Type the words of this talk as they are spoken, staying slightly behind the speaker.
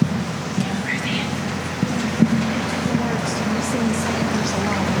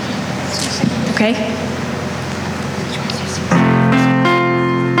okay?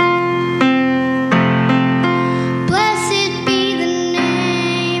 Blessed be the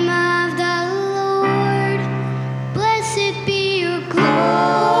name of the Lord. Blessed be your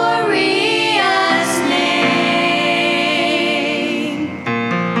glorious name.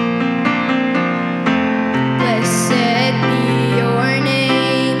 Blessed be your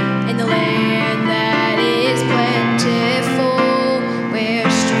name in the land that is plentiful, where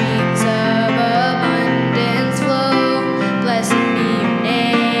streams of abundance flow. Blessed be your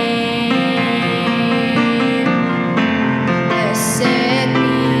name. Blessed be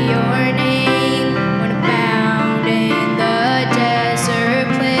your name when I bound in the desert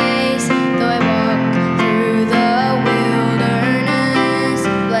place. Though I walk through the wilderness,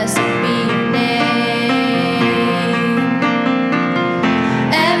 blessed be your name.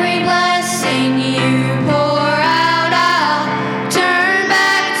 Every blessing you pour out, I'll turn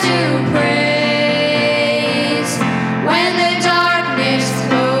back to praise. When the darkness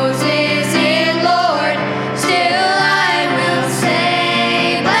closes in, Lord, still I will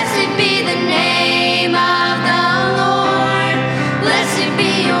say, blessed be the name of the Lord. Blessed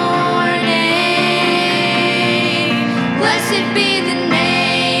be your name. Blessed be the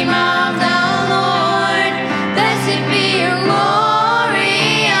name of the Lord. Blessed be your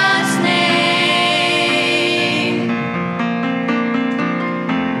glorious name.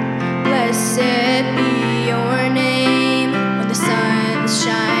 Blessed be your name when the sun's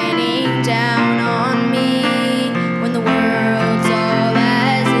shining down on me, when the world's all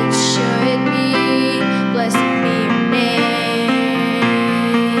as it should be. Blessed be your name.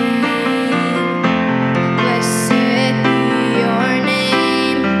 Blessed be your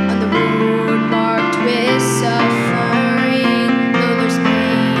name on the road marked with suffering, though there's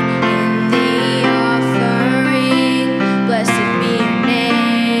pain in the offering. Blessed be your name.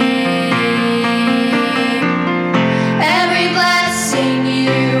 Every blessing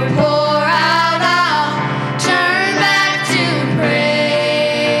you pour out, I'll turn back to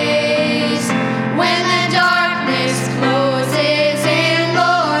praise. When the darkness closes in,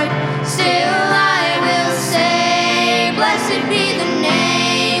 Lord, still I will say, blessed be the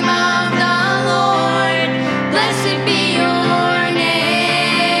name of the Lord. Blessed be your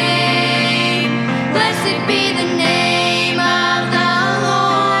name. Blessed be the name of the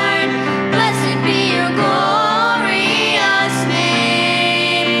Lord. Blessed be your glorious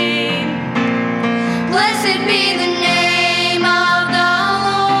name. Blessed be the name of the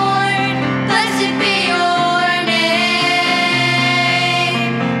Lord. Blessed be your name.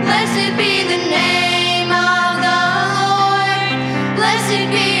 Blessed be the name of the Lord. Blessed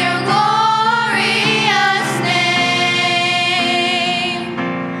be your glorious name.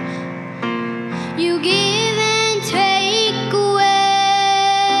 You give and take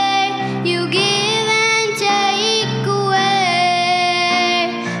away. You give and take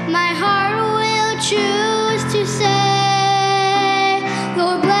away. My heart will choose to say,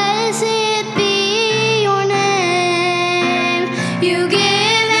 Lord, blessed be your name. You give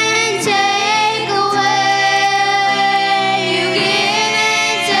and take away. You give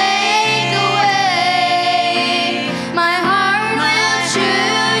and take away. My heart will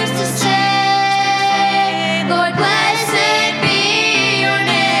choose to say, Lord, blessed be your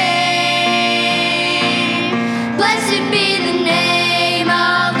name. Blessed be the name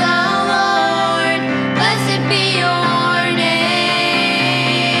of the Lord. Blessed be your name.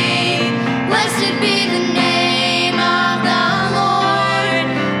 Blessed be the name of the Lord.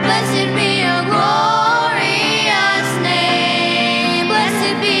 Blessed be your glorious name.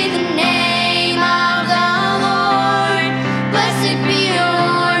 Blessed be the name of the Lord. Blessed be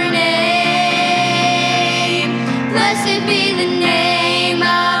your name. Blessed be the name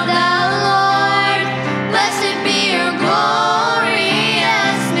of the Lord. Blessed be your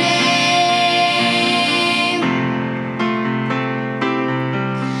glorious name.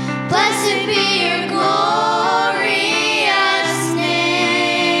 Blessed be your glorious name.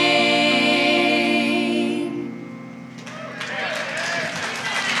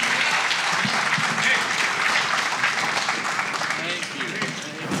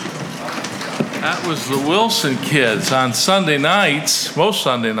 That was the Wilson kids on Sunday nights, most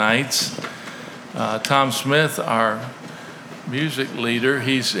Sunday nights. Tom Smith, our music leader,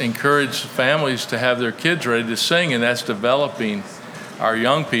 he's encouraged families to have their kids ready to sing, and that's developing our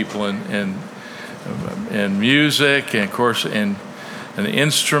young people in music and, of course, in an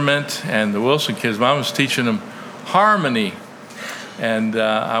instrument. And the Wilson kids, Mom was teaching them harmony, and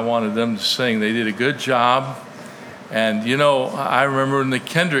I wanted them to sing. They did a good job. And, you know, I remember when the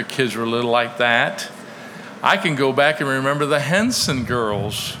Kendrick kids were little like that. I can go back and remember the Henson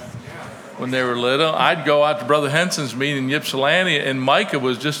girls. when they were little. I'd go out to Brother Henson's meeting in Ypsilanti, and Micah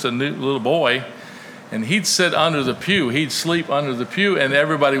was just a new little boy, and he'd sit under the pew. He'd sleep under the pew, and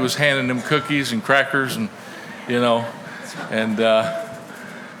everybody was handing him cookies and crackers, and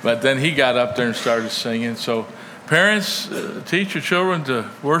but then he got up there and started singing. So parents, teach your children to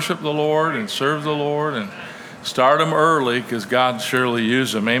worship the Lord and serve the Lord, and start them early, because God surely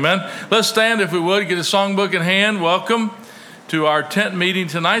use them. Amen. Let's stand, if we would, get a songbook in hand. Welcome to our tent meeting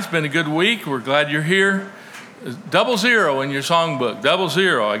tonight. It's been a good week. We're glad you're here. 00 in your songbook.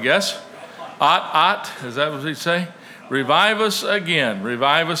 00, I guess. Is that what he'd say? Revive us again.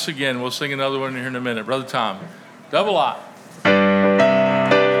 Revive us again. We'll sing another one here in a minute. Brother Tom. Double ot. We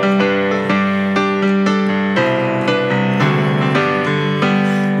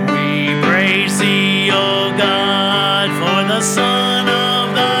praise thee, O God, for the Son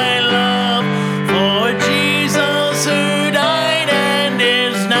of thy love, for Jesus who died and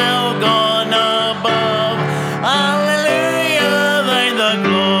is now gone above. Hallelujah, thine the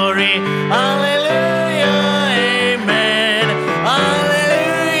glory. Hallelujah, amen.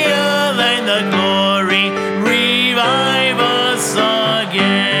 Hallelujah, thine the glory. Revive us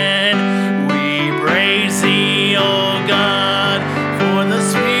again. We praise thee, O God, for the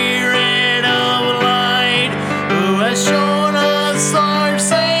Spirit of light, who has shown us our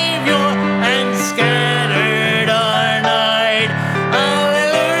Savior and scattered our night.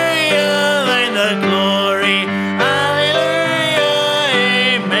 Hallelujah, thine the glory. Hallelujah,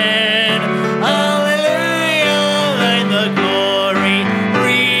 amen. Hallelujah, thine the glory.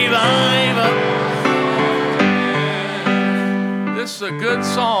 Revive us. This is a good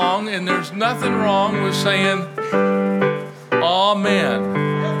song, and there's nothing wrong with saying amen.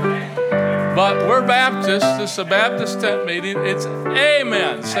 But we're Baptists. This is a Baptist tent meeting. It's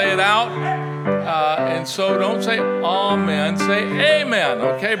amen. Say it out. And so don't say amen. Say amen.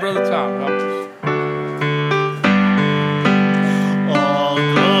 Okay, Brother Tom, help us. All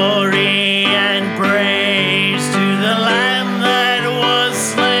glory and praise to the Lamb that was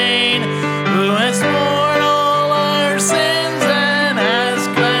slain, who has borne all our sins and has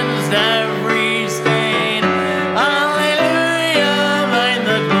cleansed every stain. Hallelujah, thine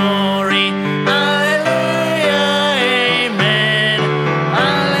the glory. Hallelujah, amen.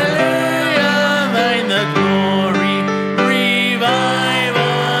 Hallelujah, thine the glory. Revive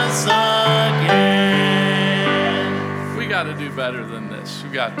us again. We got to do better than this. We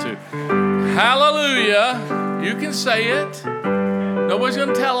got to. Hallelujah. You can say it. Nobody's going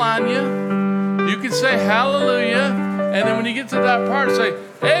to tell on you. You can say hallelujah. And then when you get to that part, say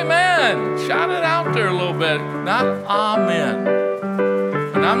amen. Shout it out there a little bit. Not amen.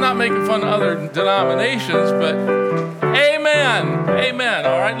 And I'm not making fun of other denominations, but amen. Amen.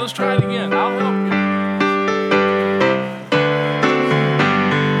 All right, let's try it again. I'll help you.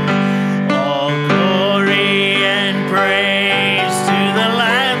 All glory and praise to the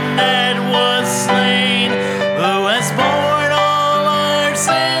Lamb that was slain, who has borne all our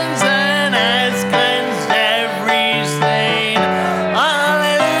sins and has cleansed every stain.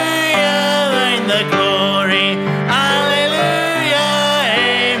 Hallelujah, thine the glory. Hallelujah,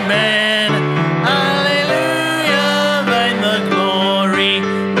 amen. Hallelujah, thine the glory.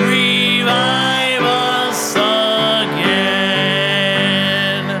 Revive us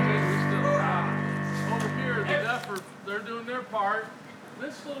again. Over here, the deaf they're doing their part.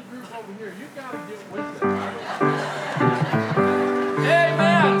 This little group over here, you got to get with it.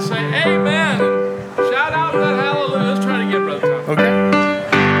 Amen. Say amen. Shout out that hallelujah. Let's try it again, Brother Tom. Okay.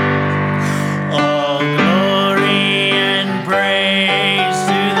 All glory and praise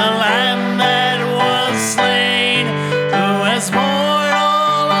to the Lamb that was slain, who has borne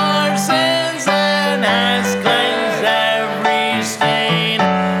all our sins and has cleansed every stain.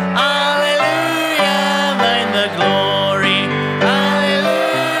 Hallelujah, thine the glory.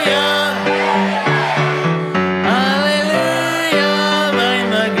 Hallelujah. Hallelujah, thine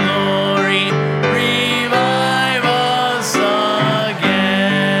the glory. Revive us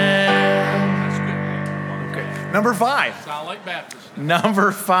again. That's good. Okay. Number 5. Sound like Baptist.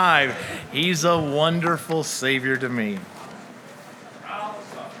 Number 5. He's a wonderful Savior to me.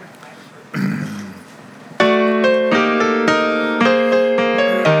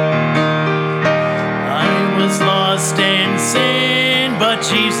 I was lost in sin, but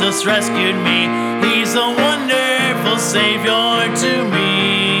Jesus rescued me. He's a wonderful Savior to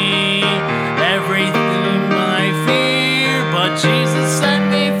me. Everything I fear, but Jesus set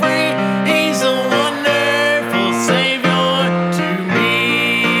me free. He's a wonderful Savior to me.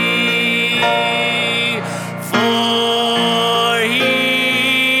 For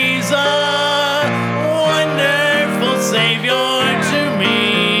He's a wonderful Savior to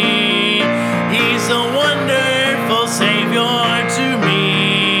me.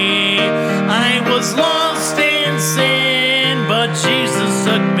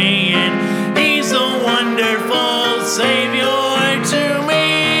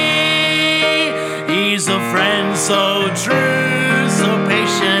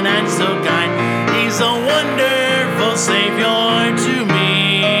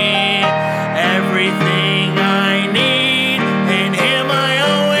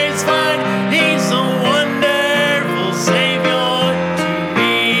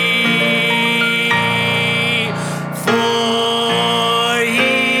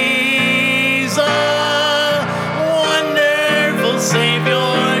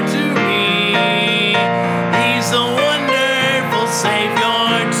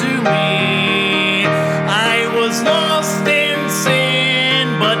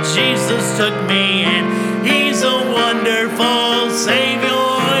 but Jesus took me in. He's a wonderful Savior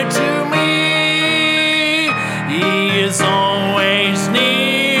to me. He is always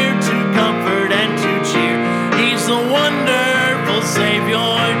near to comfort and to cheer. He's a wonderful Savior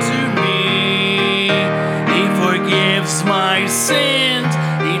to me. He forgives my sins.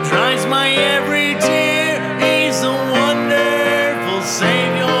 He dries my every tear. He's a wonderful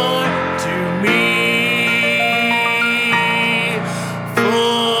Savior to me.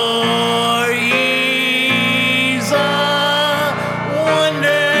 For He's a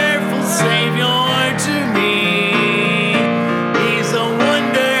wonderful Savior to me. He's a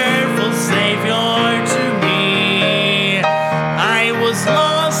wonderful Savior to me. I was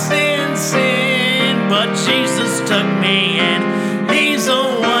lost in sin, but Jesus took me in. He's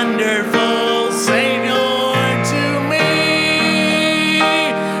a wonderful Savior to me.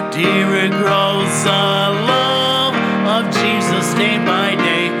 Dearer grows the love of Jesus day by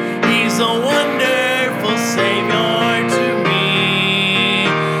day. He's a wonderful Savior to me.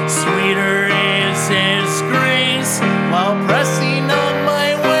 Sweeter is His grace while pressing on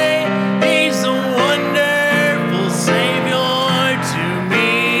my way. He's a wonderful Savior to me.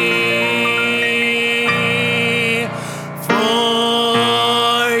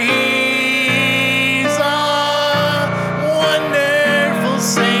 For He's a wonderful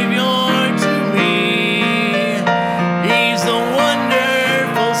Savior to me. He's a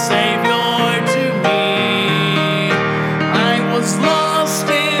wonderful Savior to me. I was lost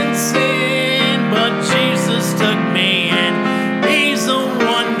in sin, but Jesus took me in. He's a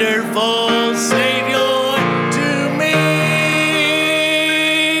wonderful Savior to me.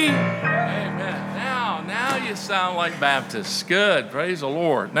 Amen. Now you sound like Baptists. Good. Praise the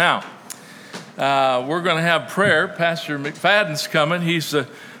Lord. Now, we're going to have prayer. Pastor McFadden's coming. He's the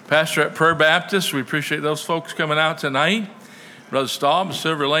pastor at Prayer Baptist. We appreciate those folks coming out tonight. Brother Staub,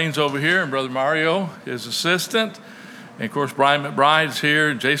 Silver Lane's over here, and Brother Mario, his assistant. And, of course, Brian McBride's here,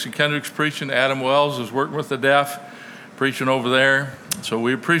 and Jason Kendrick's preaching. Adam Wells is working with the deaf, preaching over there. So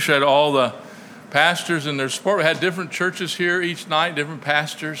we appreciate all the pastors and their support. We had different churches here each night, different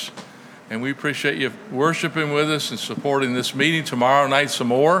pastors. And we appreciate you worshiping with us and supporting this meeting. Tomorrow night some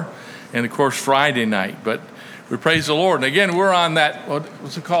more, and, of course, Friday night. But we praise the Lord. And, again, we're on that,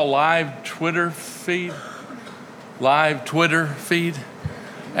 what's it called, live Twitter feed?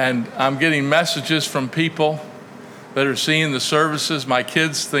 And I'm getting messages from people that are seeing the services. My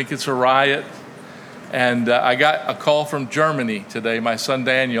kids think it's a riot. And I got a call from Germany today, my son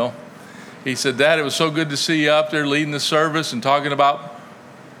Daniel. He said, Dad, it was so good to see you up there leading the service and talking about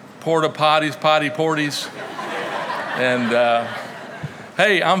porta potties, potty porties. And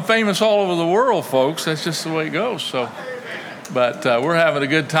hey, I'm famous all over the world, folks. That's just the way it goes. But we're having a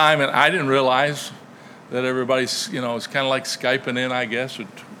good time, and I didn't realize that everybody's, it's kind of like Skyping in, I guess, or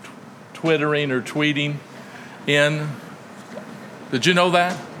Twittering or tweeting in. Did you know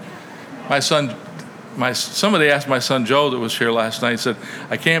that? Somebody asked my son Joe that was here last night, said,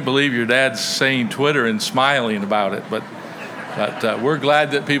 I can't believe your dad's saying Twitter and smiling about it. But we're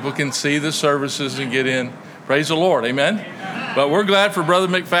glad that people can see the services and get in. Praise the Lord, amen? But we're glad for Brother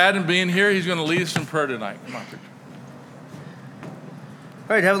McFadden being here. He's going to lead us in prayer tonight. Come on, Victor.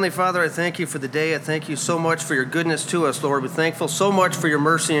 All right, Heavenly Father, I thank you for the day. I thank you so much for your goodness to us, Lord. We're thankful so much for your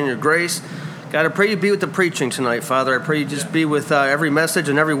mercy and your grace. God, I pray you be with the preaching tonight, Father. I pray you just be with every message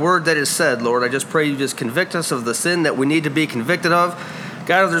and every word that is said, Lord. I just pray you just convict us of the sin that we need to be convicted of.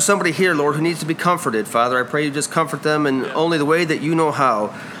 God, if there's somebody here, Lord, who needs to be comforted, Father, I pray you just comfort them in only the way that you know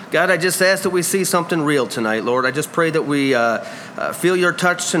how. God, I just ask that we see something real tonight, Lord. I just pray that we feel your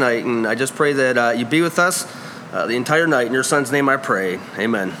touch tonight, and I just pray that you be with us the entire night. In your Son's name I pray.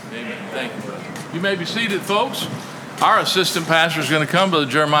 Amen. Amen. Thank you, brother. You may be seated, folks. Our assistant pastor is going to come, Brother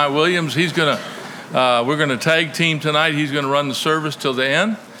Jeremiah Williams. We're going to tag team tonight. He's going to run the service till the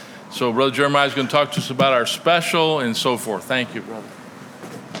end. So Brother Jeremiah is going to talk to us about our special and so forth. Thank you, brother.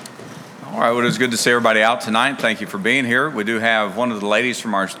 All right, well, it was good to see everybody out tonight. Thank you for being here. We do have one of the ladies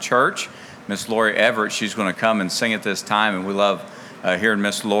from our church, Miss Lori Everett. She's going to come and sing at this time, and we love hearing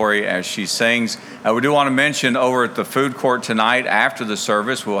Miss Lori as she sings. We do want to mention over at the food court tonight after the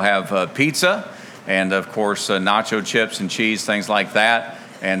service, we'll have pizza and, of course, nacho chips and cheese, things like that.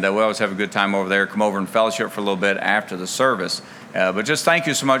 And we always have a good time over there. Come over and fellowship for a little bit after the service. But just thank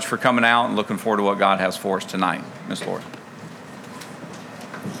you so much for coming out and looking forward to what God has for us tonight. Miss Lori.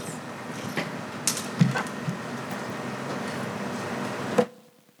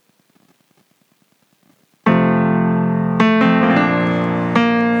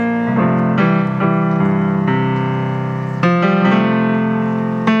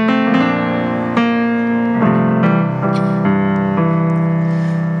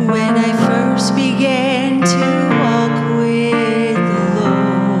 first began to walk with the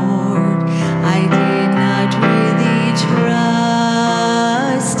Lord, I did not really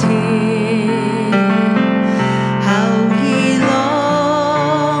trust Him. How He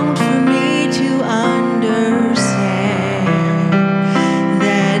longed for me to understand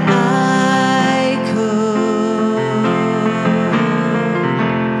that I could.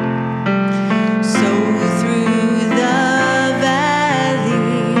 So through the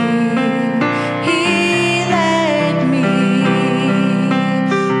valley, He led me,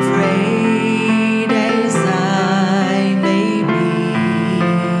 afraid as I may be,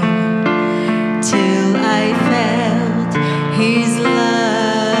 till I felt His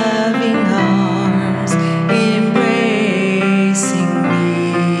loving arms embracing me.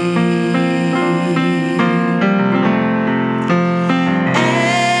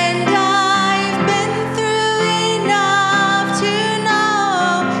 And I've been through enough to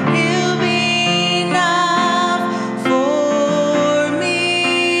know He'll be enough for me.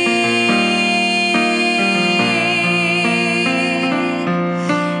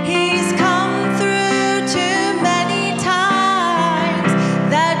 He's come through too many times,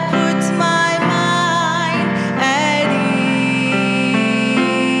 that puts my mind at ease.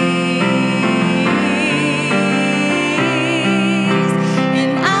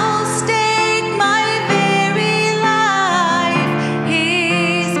 And I'll stake my very life,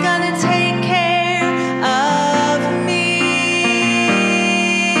 He's gonna take care of me.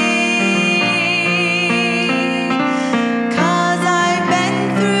 'Cause I've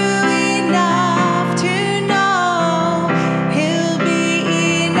been through enough to know He'll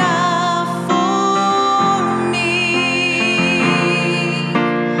be enough for me.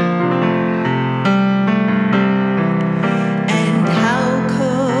 And how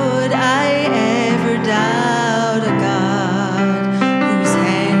could I ever doubt a God whose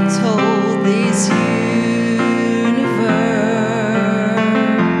hands hold this universe?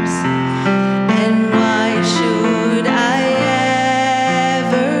 And why should I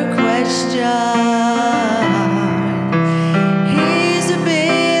ever question His abilities?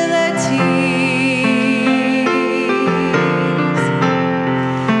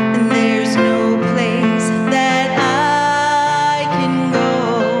 And there's no place that I can go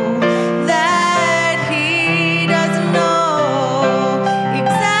that He doesn't know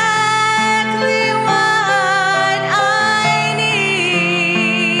exactly what I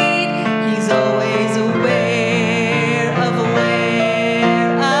need. He's always aware of where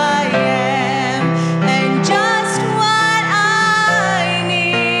I am and just what I need.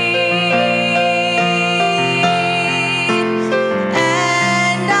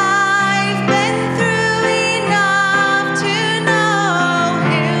 And I've been through enough to know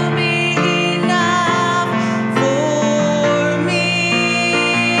He'll be enough for me.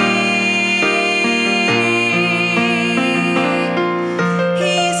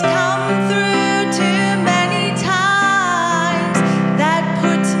 He's come through too many times, that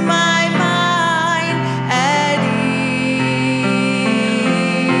puts my mind at ease.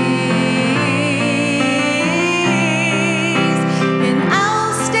 And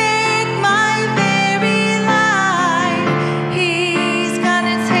I'll stake my very life, He's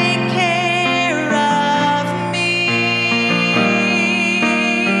gonna take care of me.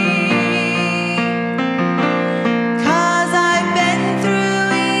 'Cause I've been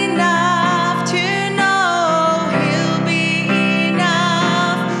through enough to know He'll be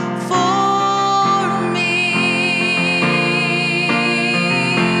enough for me.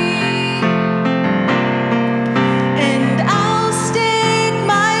 And I'll stake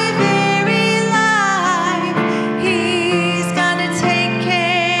my very life, He's gonna take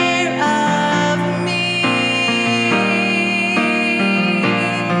care of me.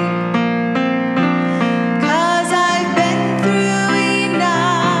 'Cause I've been through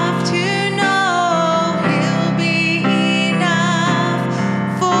enough to know He'll be enough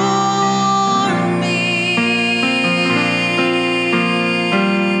for me.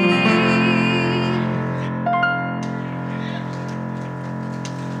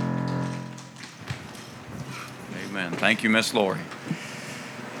 Amen. Thank you, Miss Lori.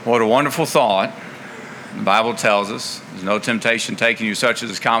 What a wonderful thought. The Bible tells us there's no temptation taking you such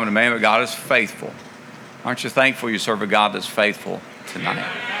as is common to man, but God is faithful. Aren't you thankful you serve a God that's faithful tonight?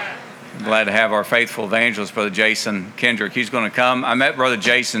 I'm glad to have our faithful evangelist, Brother Jason Kendrick. He's going to come. I met Brother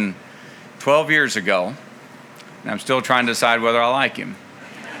Jason 12 years ago, and I'm still trying to decide whether I like him.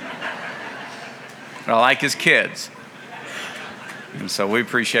 But I like his kids. And so we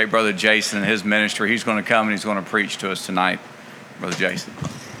appreciate Brother Jason and his ministry. He's going to come and he's going to preach to us tonight. Brother Jason.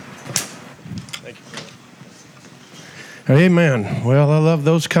 Thank you. Amen. Well, I love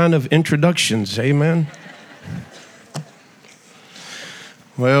those kind of introductions. Amen.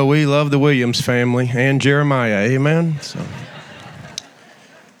 Well, we love the Williams family and Jeremiah. Amen.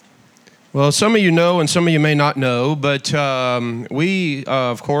 Well, some of you know and some of you may not know, but we,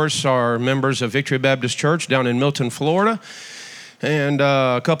 of course, are members of Victory Baptist Church down in Milton, Florida. And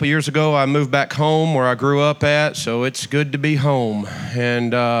a couple years ago, I moved back home where I grew up at, so it's good to be home.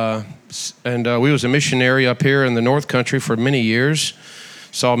 And we was a missionary up here in the North Country for many years.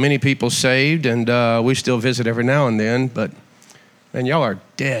 Saw many people saved, and we still visit every now and then. But, man, y'all are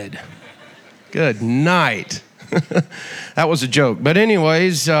dead. Good night. That was a joke. But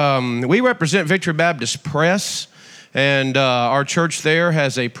anyways, we represent Victory Baptist Press. And our church there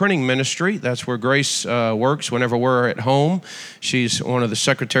has a printing ministry. That's where Grace works whenever we're at home. She's one of the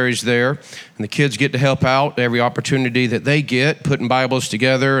secretaries there. And the kids get to help out every opportunity that they get, putting Bibles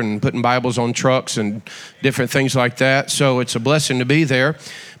together and putting Bibles on trucks and different things like that. So it's a blessing to be there.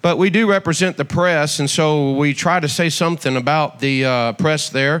 But we do represent the press, and so we try to say something about the press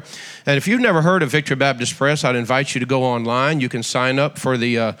there. And if you've never heard of Victory Baptist Press, I'd invite you to go online. You can sign up for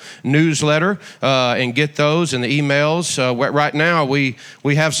the newsletter and get those and the emails. Right now, we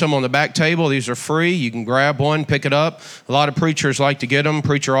have some on the back table. These are free. You can grab one, pick it up. A lot of preachers like to get them.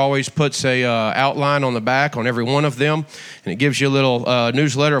 Preacher always puts a outline on the back on every one of them, and it gives you a little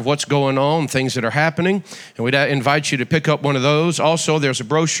newsletter of what's going on, things that are happening. And we'd invite you to pick up one of those. Also, there's a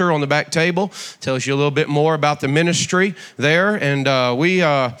brochure on the back table, tells you a little bit more about the ministry there, and we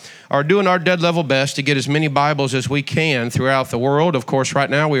are doing our dead level best to get as many Bibles as we can throughout the world. Of course, right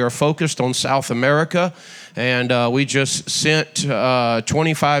now we are focused on South America, and we just sent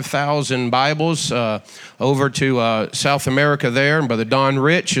 25,000 Bibles over to South America there, and Brother Don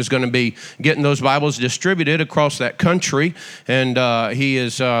Rich is going to be getting those Bibles distributed across that country, and he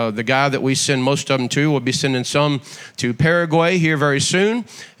is the guy that we send most of them to. We'll be sending some to Paraguay here very soon,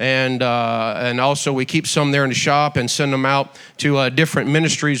 and also we keep some there in the shop and send them out to different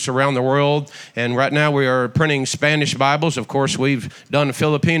ministries around the world. And right now we are printing Spanish Bibles. Of course, we've done a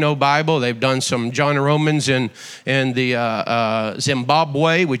Filipino Bible. They've done some John and Romans in the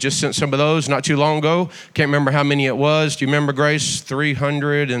Zimbabwe. We just sent some of those not too long ago. Can't remember how many it was. Do you remember, Grace?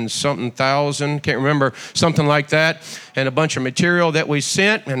 300 and something thousand. Can't remember, something like that. And a bunch of material that we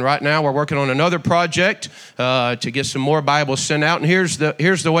sent. And right now we're working on another project to get some more Bibles sent out. And here's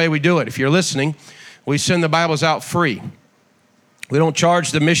the way we do it. If you're listening, we send the Bibles out free. We don't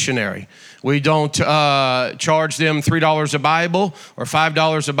charge the missionary. We don't charge them $3 a Bible or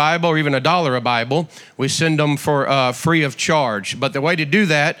 $5 a Bible or even $1 a Bible. We send them for free of charge. But the way to do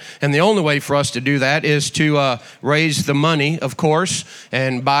that, and the only way for us to do that, is to raise the money, of course,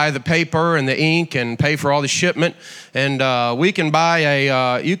 and buy the paper and the ink and pay for all the shipment. And we can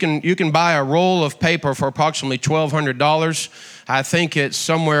buy you can buy a roll of paper for approximately $1,200. I think it's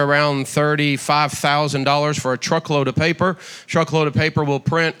somewhere around $35,000 for a truckload of paper. Truckload of paper will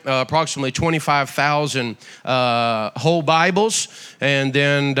print approximately 25,000 whole Bibles. And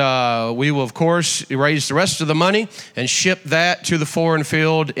then we will, of course, raise the rest of the money and ship that to the foreign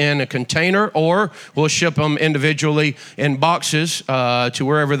field in a container, or we'll ship them individually in boxes to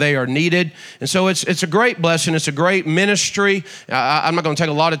wherever they are needed. And so it's a great blessing. It's a great ministry. I'm not going to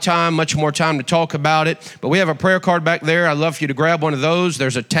take a lot of time, much more time to talk about it, but we have a prayer card back there. I'd love for you to grab one of those.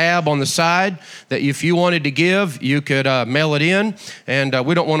 There's a tab on the side that if you wanted to give, you could mail it in. And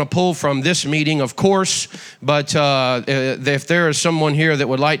we don't want to pull from this meeting, of course, but if there is someone here that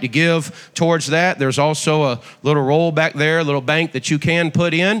would like to give towards that, there's also a little roll back there, a little bank that you can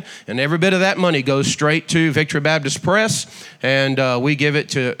put in, and every bit of that money goes straight to Victory Baptist Press, and we give it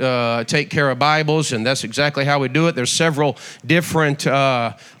to take care of Bibles, and that's exactly how we do it. There's several different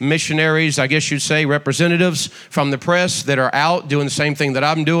missionaries, I guess you'd say, representatives from the press that are out doing the same thing that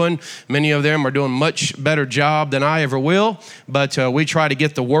I'm doing. Many of them are doing a much better job than I ever will, but we try to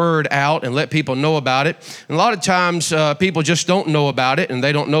get the word out and let people know about it. And a lot of times people just don't know about it, and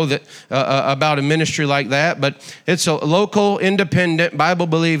they don't know that about a ministry like that, but it's a local, independent,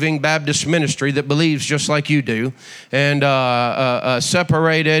 Bible-believing Baptist ministry that believes just like you do, and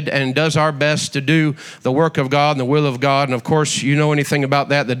separated, and does our best to do the work of God and the will of God. And of course, you know anything about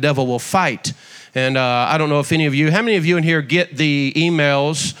that, the devil will fight. And I don't know if how many of you in here get the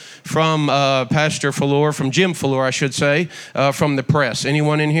emails from Pastor Fuller, from Jim Fuller, I should say, from the press?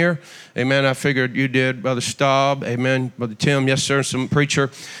 Anyone in here? Amen. I figured you did, Brother Staub. Amen. Brother Tim, yes, sir. Some preacher.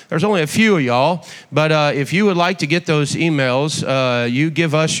 There's only a few of y'all, but if you would like to get those emails, you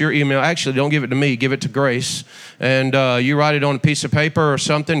give us your email. Actually, don't give it to me. Give it to Grace. And you write it on a piece of paper or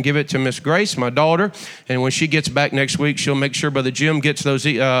something. Give it to Miss Grace, my daughter. And when she gets back next week, she'll make sure Brother Jim gets those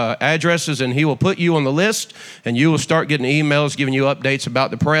addresses, and he will put you on the list, and you will start getting emails giving you updates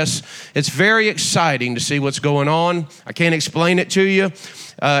about the press. It's very exciting to see what's going on. I can't explain it to you.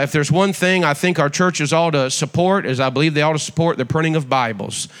 If there's one thing I think our churches ought to support, is I believe they ought to support the printing of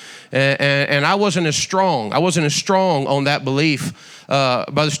Bibles. And I wasn't as strong. I wasn't as strong on that belief,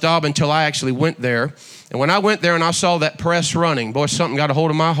 Brother Staub, until I actually went there. And when I went there and I saw that press running, boy, something got a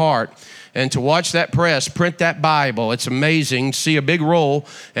hold of my heart. And to watch that press print that Bible, it's amazing. See a big roll,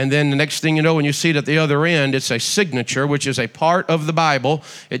 and then the next thing you know, when you see it at the other end, it's a signature, which is a part of the Bible.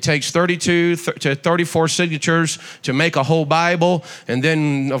 It takes 32 to 34 signatures to make a whole Bible, and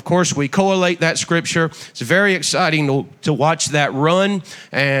then, of course, we collate that scripture. It's very exciting to watch that run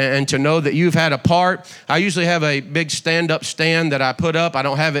and to know that you've had a part. I usually have a big stand-up stand that I put up. I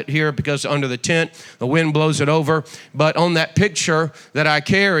don't have it here because under the tent, the wind blows it over. But on that picture that I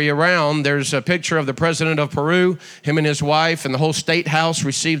carry around, there's a picture of the president of Peru. Him and his wife and the whole state house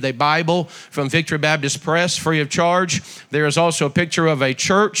received a Bible from Victory Baptist Press free of charge. There is also a picture of a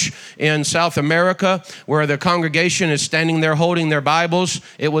church in South America where the congregation is standing there holding their Bibles.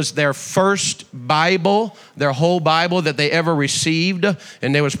 It was their first Bible, their whole Bible that they ever received,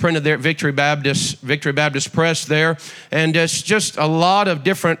 and it was printed there at Victory Baptist Press there. And it's just a lot of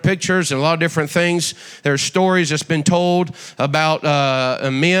different pictures and a lot of different things. There's stories that's been told about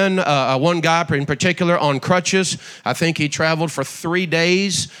men, one guy in particular on crutches. I think he traveled for 3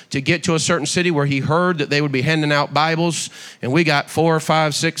 days to get to a certain city where he heard that they would be handing out Bibles. And we got 4,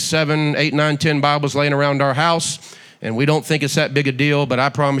 5, 6, 7, 8, 9, 10 Bibles laying around our house. And we don't think it's that big a deal, but I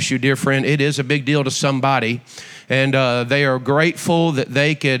promise you, dear friend, it is a big deal to somebody. And they are grateful that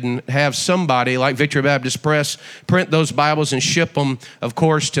they can have somebody like Victory Baptist Press print those Bibles and ship them, of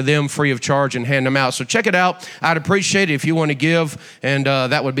course, to them free of charge and hand them out. So check it out. I'd appreciate it if you want to give, and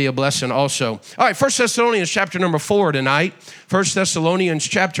that would be a blessing also. All right, 1 Thessalonians chapter number 4 tonight. 1 Thessalonians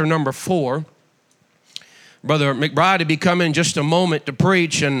chapter number 4. Brother McBride will be coming in just a moment to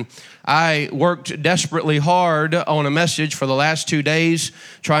preach, and I worked desperately hard on a message for the last 2 days,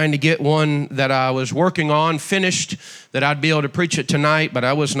 trying to get one that I was working on finished, that I'd be able to preach it tonight, but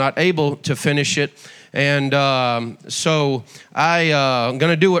I was not able to finish it. And so I'm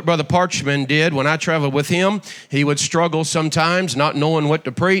going to do what Brother Parchman did when I traveled with him. He would struggle sometimes not knowing what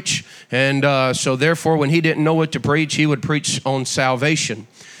to preach, and so therefore when he didn't know what to preach, he would preach on salvation.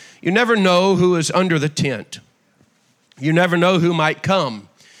 You never know who is under the tent. You never know who might come.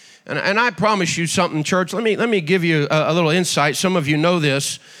 And I promise you something, church. Let me give you a little insight. Some of you know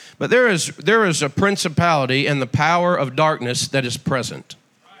this, but there is a principality and the power of darkness that is present.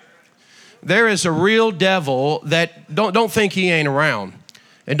 There is a real devil that don't think he ain't around,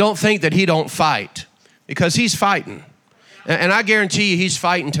 and don't think that he don't fight, because he's fighting. And I guarantee you he's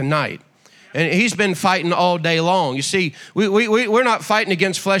fighting tonight. And he's been fighting all day long. You see, we're not fighting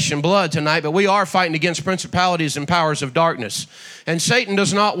against flesh and blood tonight, but we are fighting against principalities and powers of darkness. And Satan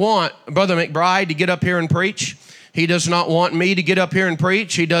does not want Brother McBride to get up here and preach. He does not want me to get up here and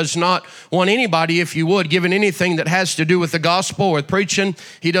preach. He does not want anybody, if you would, given anything that has to do with the gospel or with preaching.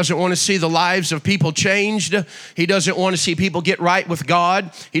 He doesn't want to see the lives of people changed. He doesn't want to see people get right with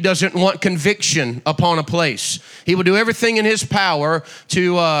God. He doesn't want conviction upon a place. He will do everything in his power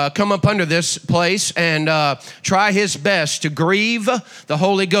to come up under this place and try his best to grieve the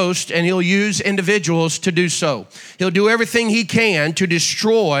Holy Ghost, and he'll use individuals to do so. He'll do everything he can to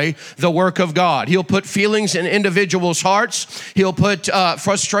destroy the work of God. He'll put feelings in individuals' hearts. He'll put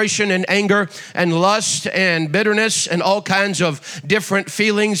frustration and anger and lust and bitterness and all kinds of different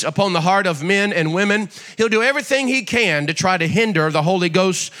feelings upon the heart of men and women. He'll do everything he can to try to hinder the Holy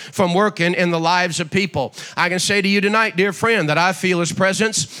Ghost from working in the lives of people. I can say to you tonight, dear friend, that I feel his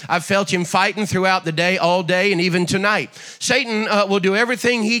presence. I've felt him fighting throughout the day, all day, and even tonight. Satan will do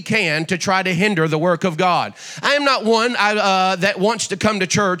everything he can to try to hinder the work of God. I am not one that wants to come to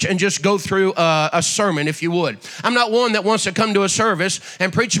church and just go through a sermon, if you would. I'm not one that wants to come to a service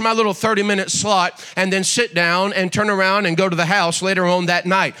and preach my little 30-minute slot and then sit down and turn around and go to the house later on that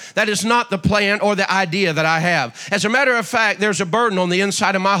night. That is not the plan or the idea that I have. As a matter of fact, there's a burden on the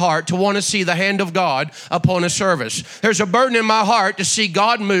inside of my heart to want to see the hand of God upon a service. There's a burden in my heart to see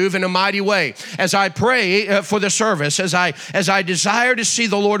God move in a mighty way. As I pray for the service, as I desire to see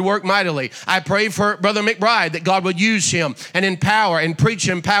the Lord work mightily, I pray for Brother McBride that God would use him and empower and preach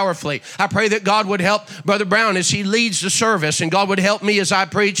him powerfully. I pray that God would help Brother Brown as he leads the service. And God would help me as I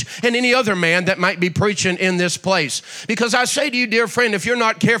preach and any other man that might be preaching in this place. Because I say to you, dear friend, if you're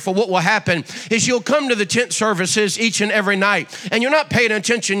not careful, what will happen is you'll come to the tent services each and every night and you're not paying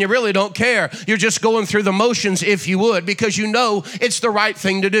attention. You really don't care. You're just going through the motions, if you would, because you know it's the right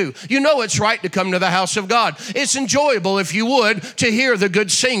thing to do. You know it's right to come to the house of God. It's enjoyable, if you would, to hear the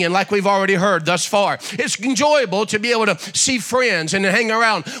good singing like we've already heard thus far. It's enjoyable to be able to see friends and to hang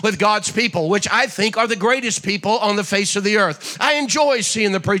around with God's people, which I think are the greatest people on the face of the earth. I enjoy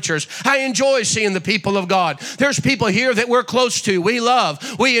seeing the preachers. I enjoy seeing the people of God. There's people here that we're close to, we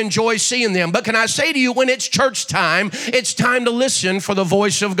love, we enjoy seeing them. But can I say to you, when it's church time, it's time to listen for the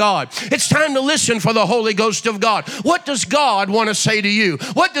voice of God. It's time to listen for the Holy Ghost of God. What does God want to say to you?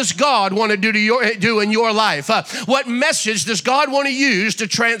 What does God want to do in your life? What message does God want to use to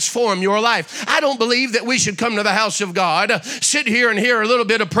transform your life? I don't believe that we should come to the house of God, sit here and hear a little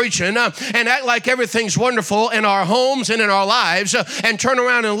bit of preaching, and act like everything's wonderful in our homes and in our lives, and turn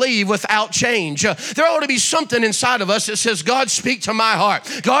around and leave without change. There ought to be something inside of us that says, God, speak to my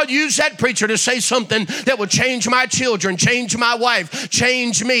heart. God, use that preacher to say something that will change my children, change my wife,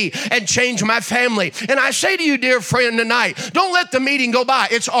 change me, and change my family. And I say to you, dear friend, tonight, don't let the meeting go by.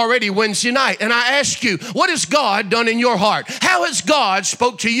 It's already Wednesday night. And I ask you, what has God done in your heart? How has God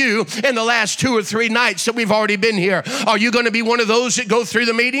spoke to you in the last 2 or 3 nights that we've already been here? Are you going to be one of those that go through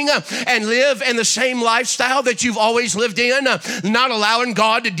the meeting and live in the same lifestyle that you've always lived in, not allowing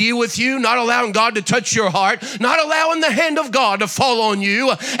God to deal with you, not allowing God to touch your heart, not allowing the hand of God to fall on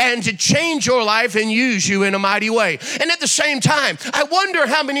you and to change your life and use you in a mighty way? And at the same time, I wonder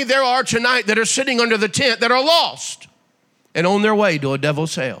how many there are tonight that are sitting under the tent that are lost and on their way to a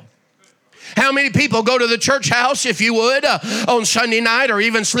devil's hell. How many people go to the church house, if you would, on Sunday night, or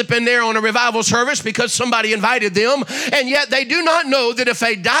even slip in there on a revival service because somebody invited them, and yet they do not know that if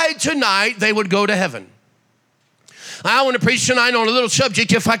they died tonight, they would go to heaven? I want to preach tonight on a little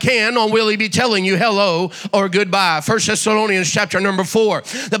subject, if I can, on will he be telling you hello or goodbye. 1 Thessalonians chapter number 4.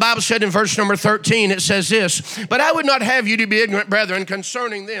 The Bible said in verse number 13, it says this, but I would not have you to be ignorant, brethren,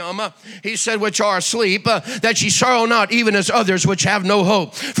 concerning them, he said, which are asleep, that ye sorrow not, even as others which have no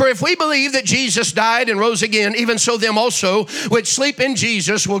hope. For if we believe that Jesus died and rose again, even so them also which sleep in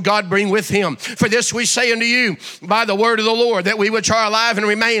Jesus will God bring with him. For this we say unto you by the word of the Lord, that we which are alive and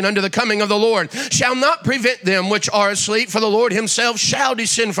remain unto the coming of the Lord shall not prevent them which are asleep. For the Lord himself shall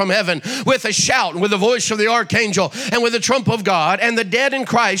descend from heaven with a shout, and with the voice of the archangel, and with the trump of God, and the dead in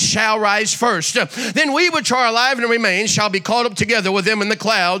Christ shall rise first. Then we which are alive and remain shall be caught up together with them in the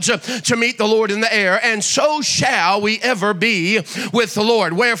clouds to meet the Lord in the air, and so shall we ever be with the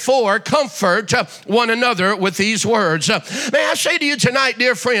Lord. Wherefore, comfort one another with these words. May I say to you tonight,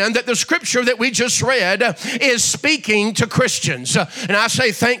 dear friend, that the scripture that we just read is speaking to Christians. And I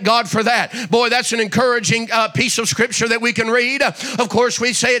say thank God for that. Boy, that's an encouraging piece of scripture that we can read. Of course,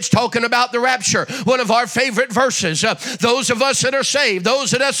 we say it's talking about the rapture, one of our favorite verses. Those of us that are saved,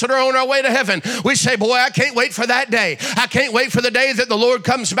 those of us that are on our way to heaven, we say, boy, I can't wait for that day. I can't wait for the day that the Lord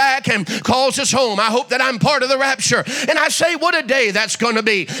comes back and calls us home. I hope that I'm part of the rapture. And I say, what a day that's going to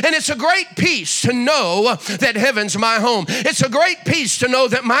be. And it's a great peace to know that heaven's my home. It's a great peace to know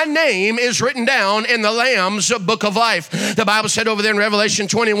that my name is written down in the Lamb's book of life. The Bible said over there in Revelation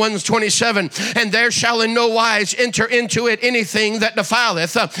 21:27, and there shall in no wise enter into it anything that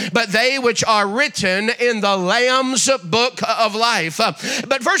defileth, but they which are written in the Lamb's book of life.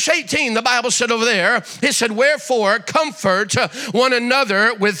 But verse 18, the Bible said over there, it said, wherefore comfort one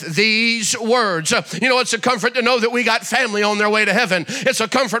another with these words. You know, it's a comfort to know that we got family on their way to heaven. It's a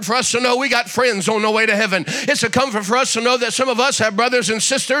comfort for us to know we got friends on their way to heaven. It's a comfort for us to know that some of us have brothers and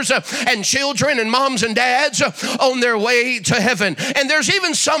sisters and children and moms and dads on their way to heaven. And there's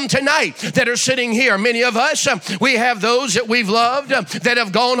even some tonight that are sitting here. Many of us, we have those that we've loved that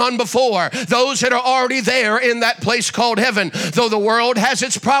have gone on before, those that are already there in that place called heaven. Though the world has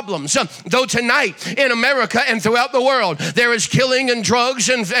its problems, though tonight in America and throughout the world there is killing and drugs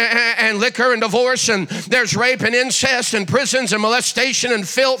and liquor and divorce, and there's rape and incest and prisons and molestation and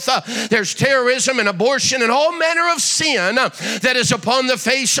filth, there's terrorism and abortion and all manner of sin that is upon the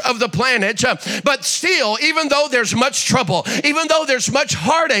face of the planet. But still, even though there's much trouble, even though there's much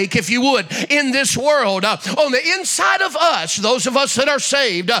heartache, if you would, in this world, on the inside of us, those of us that are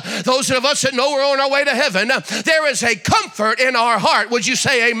saved, those of us that know we're on our way to heaven, there is a comfort in our heart, would you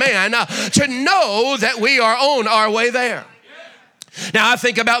say amen, to know that we are on our way there. Now, I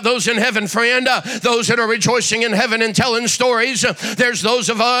think about those in heaven, friend, those that are rejoicing in heaven and telling stories. There's those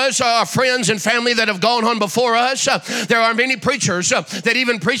of us, our friends and family that have gone on before us. There are many preachers that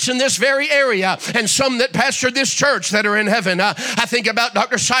even preach in this very area, and some that pastored this church that are in heaven. I think about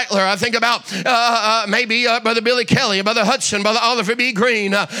Dr. Seitler. I think about maybe Brother Billy Kelly, Brother Hudson, Brother Oliver B.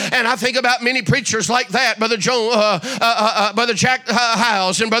 Green, and I think about many preachers like that, Brother Jack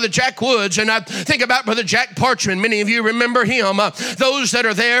Hiles and Brother Jack Woods, and I think about Brother Jack Parchman. Many of you remember him. Those that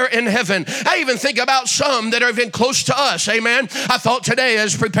are there in heaven. I even think about some that are even close to us. Amen. I thought today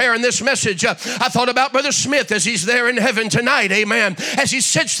as preparing this message, I thought about Brother Smith as he's there in heaven tonight. Amen. As he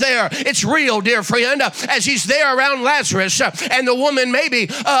sits there, it's real, dear friend. As he's there around Lazarus and the woman, maybe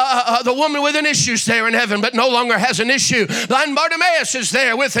the woman with an issue's there in heaven, but no longer has an issue. Blind Bartimaeus is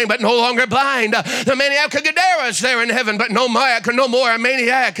there with him, but no longer blind. The maniac of Gadara is there in heaven, but no more a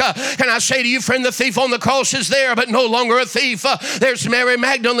maniac. Can I say to you, friend, the thief on the cross is there, but no longer a thief. There's Mary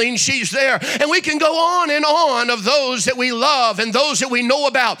Magdalene, she's there. And we can go on of those that we love and those that we know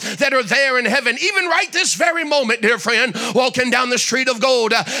about that are there in heaven. Even right this very moment, dear friend, walking down the street of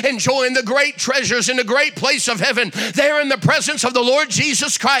gold, enjoying the great treasures in the great place of heaven, there in the presence of the Lord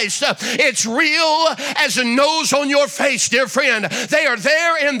Jesus Christ. It's real as a nose on your face, dear friend. They are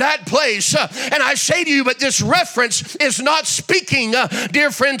there in that place. And I say to you, but this reference is not speaking,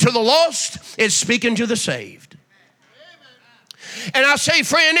 dear friend, to the lost. It's speaking to the saved. And I say,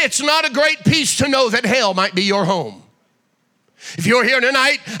 friend, it's not a great peace to know that hell might be your home. If you're here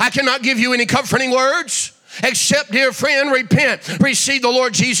tonight, I cannot give you any comforting words. Except, dear friend, repent, receive the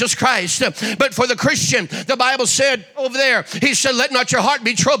Lord Jesus Christ. But for the Christian, the Bible said over there, he said, let not your heart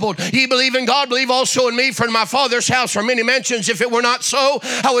be troubled. Ye believe in God, believe also in me. For in my Father's house are many mansions. If it were not so,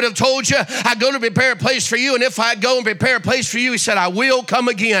 I would have told you, I go to prepare a place for you. And if I go and prepare a place for you, he said, I will come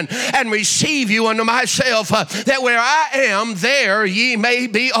again and receive you unto myself, that where I am, there ye may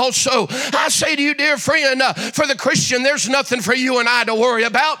be also. I say to you, dear friend, for the Christian, there's nothing for you and I to worry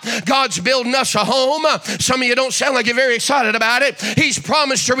about. God's building us a home. Some of you don't sound like you're very excited about it. He's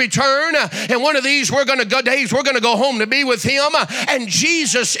promised to return, and one of these days we're going to go home to be with him, and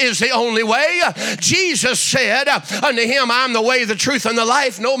Jesus is the only way. Jesus said unto him, I'm the way, the truth, and the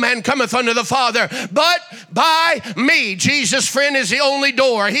life. No man cometh unto the Father but by me. Jesus, friend, is the only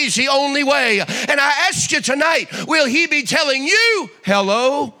door. He's the only way. And I ask you tonight, will he be telling you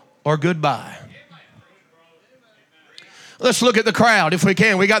hello or goodbye? Let's look at the crowd if we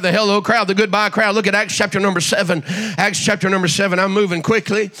can. We got the hello crowd, the goodbye crowd. Look at Acts chapter number 7. Acts chapter number 7. I'm moving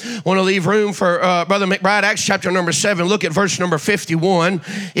quickly. Want to leave room for Brother McBride. Acts chapter number 7. Look at verse number 51,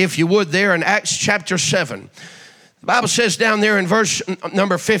 if you would, there in Acts chapter 7. The Bible says down there in verse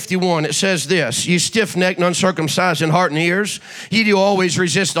number 51, it says this, ye stiff-necked and uncircumcised in heart and ears, ye do always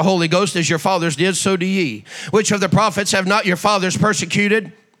resist the Holy Ghost as your fathers did, so do ye. Which of the prophets have not your fathers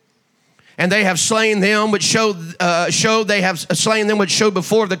persecuted? And they have slain them which showed before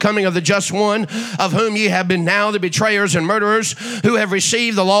the coming of the just one, of whom ye have been now the betrayers and murderers, who have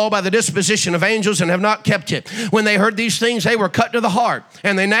received the law by the disposition of angels and have not kept it. When they heard these things, they were cut to the heart,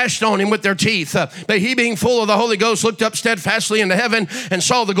 and they gnashed on him with their teeth. But he, being full of the Holy Ghost, looked up steadfastly into heaven and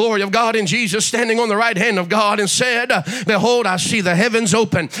saw the glory of God and Jesus standing on the right hand of God, and said, behold, I see the heavens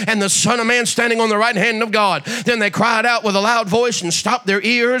open and the Son of Man standing on the right hand of God. Then they cried out with a loud voice and stopped their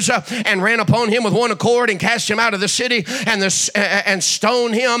ears and ran upon him with one accord and cast him out of the city and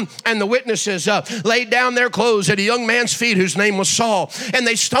stoned him. And the witnesses laid down their clothes at a young man's feet whose name was Saul. And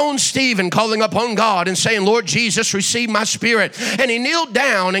they stoned Stephen, calling upon God and saying, Lord Jesus, receive my spirit. And he kneeled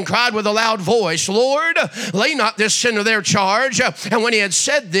down and cried with a loud voice, Lord, lay not this sin to their charge. And when he had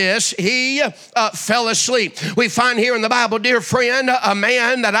said this, he fell asleep. We find here in the Bible, dear friend, a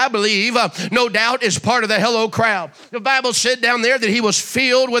man that I believe no doubt is part of the hello crowd. The Bible said down there that he was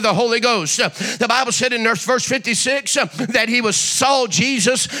filled with the Holy Ghost. The Bible said in verse 56 that he saw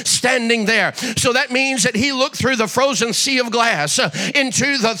Jesus standing there. So that means that he looked through the frozen sea of glass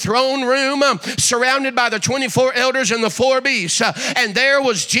into the throne room, surrounded by the 24 elders and the 4 beasts. And there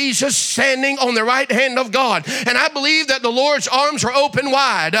was Jesus standing on the right hand of God. And I believe that the Lord's arms were open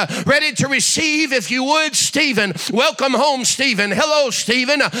wide, ready to receive, if you would, Stephen. Welcome home, Stephen. Hello,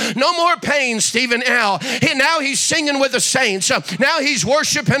 Stephen. No more pain, Stephen. Now he's singing with the saints. Now he's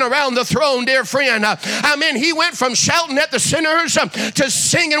worshiping around the throne, dear friend. He went from shouting at the sinners to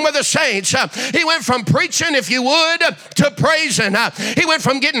singing with the saints. He went from preaching, if you would, to praising. He went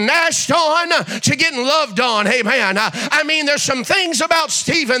from getting gnashed on to getting loved on. Amen. There's some things about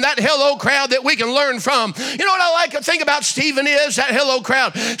Stephen, that hello crowd, that we can learn from. You know what I like to think about Stephen is, that hello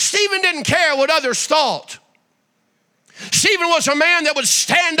crowd. Stephen didn't care what others thought. Stephen was a man that would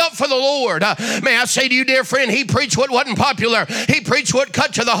stand up for the Lord. May I say to you, dear friend, he preached what wasn't popular. He preached what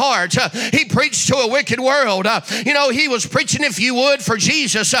cut to the heart. He preached to a wicked world. He was preaching, if you would, for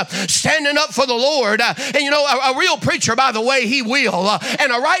Jesus, standing up for the Lord. And a real preacher, by the way, he will.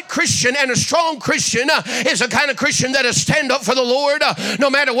 And a right Christian and a strong Christian is a kind of Christian that will stand up for the Lord no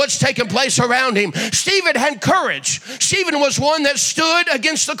matter what's taking place around him. Stephen had courage. Stephen was one that stood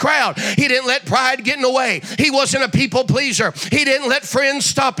against the crowd. He didn't let pride get in the way. He wasn't a people pleaser. He didn't let friends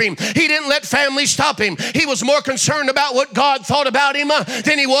stop him. He didn't let family stop him. He was more concerned about what God thought about him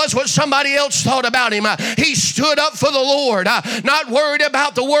than he was what somebody else thought about him. He stood up for the Lord, not worried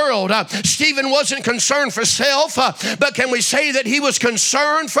about the world. Stephen wasn't concerned for self, but can we say that he was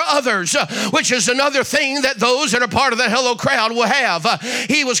concerned for others, which is another thing that those that are part of the hello crowd will have.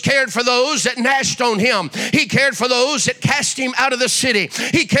 He was cared for those that gnashed on him. He cared for those that cast him out of the city.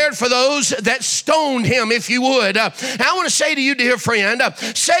 He cared for those that stoned him, if you would. I want to say to you, dear friend,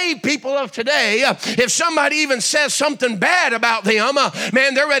 save people of today, if somebody even says something bad about them,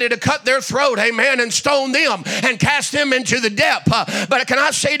 man, they're ready to cut their throat, amen, and stone them and cast them into the depth. But can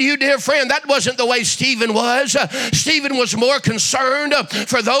I say to you, dear friend, that wasn't the way Stephen was. Stephen was more concerned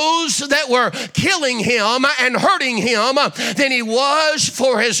for those that were killing him and hurting him than he was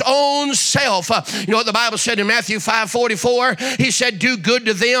for his own self. You know what the Bible said in Matthew 5:44? He said, do good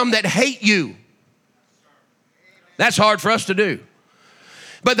to them that hate you. That's hard for us to do.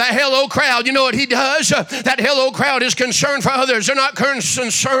 But that hello crowd, you know what he does? That hello crowd is concerned for others. They're not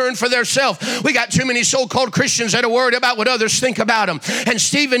concerned for themselves. We got too many so-called Christians that are worried about what others think about them. And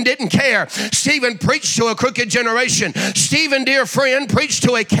Stephen didn't care. Stephen preached to a crooked generation. Stephen, dear friend, preached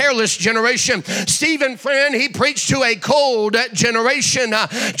to a careless generation. Stephen, friend, he preached to a cold generation,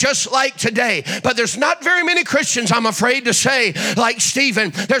 just like today. But there's not very many Christians, I'm afraid to say, like Stephen.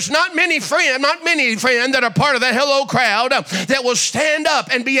 There's not many friend that are part of that hello crowd that will stand up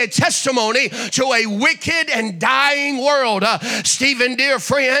and be a testimony to a wicked and dying world. Stephen, dear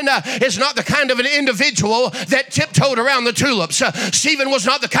friend, is not the kind of an individual that tiptoed around the tulips. Stephen was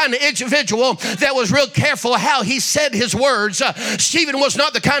not the kind of individual that was real careful how he said his words. Stephen was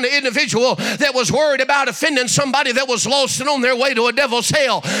not the kind of individual that was worried about offending somebody that was lost and on their way to a devil's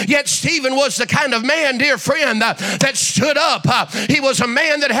hell. Yet Stephen was the kind of man, dear friend, that stood up. He was a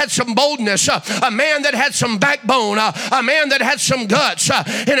man that had some boldness, a man that had some backbone, a man that had some guts.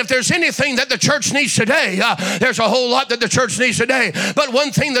 And if there's anything that the church needs today, there's a whole lot that the church needs today. But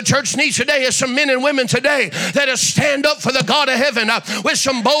one thing the church needs today is some men and women today that stand up for the God of heaven with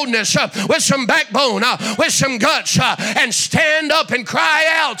some boldness, with some backbone, with some guts, and stand up and cry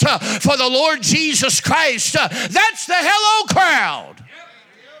out for the Lord Jesus Christ. That's the hello crowd.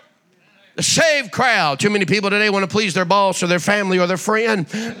 The saved crowd. Too many people today want to please their boss or their family or their friend.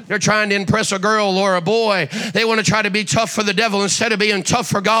 They're trying to impress a girl or a boy. They want to try to be tough for the devil instead of being tough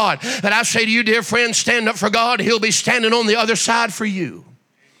for God. But I say to you, dear friend, stand up for God. He'll be standing on the other side for you.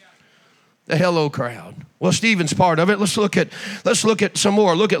 The hello crowd. Well, Stephen's part of it. Let's look at some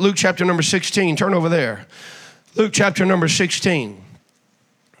more. Look at Luke chapter number 16. Turn over there. Luke chapter number 16.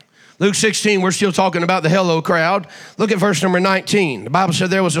 Luke 16, we're still talking about the hello crowd. Look at verse number 19. The Bible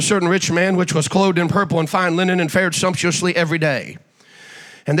said there was a certain rich man which was clothed in purple and fine linen and fared sumptuously every day.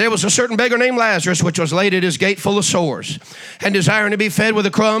 And there was a certain beggar named Lazarus, which was laid at his gate full of sores, and desiring to be fed with the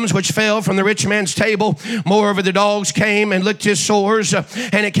crumbs which fell from the rich man's table. Moreover, the dogs came and licked his sores.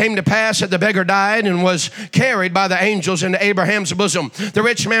 And it came to pass that the beggar died and was carried by the angels into Abraham's bosom. The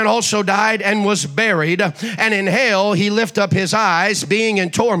rich man also died and was buried. And in hell he lift up his eyes, being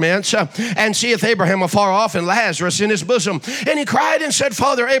in torments, and seeth Abraham afar off and Lazarus in his bosom. And he cried and said,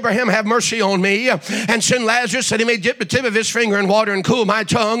 Father Abraham, have mercy on me, and send Lazarus that he may dip the tip of his finger in water and cool my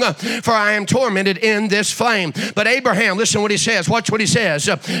tongue, for I am tormented in this flame. But Abraham, listen what he says. Watch what he says.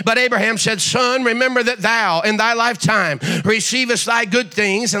 But Abraham said, Son, remember that thou in thy lifetime receivest thy good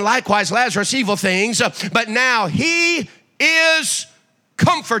things, and likewise Lazarus evil things. But now he is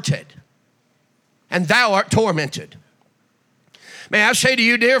comforted, and thou art tormented. May I say to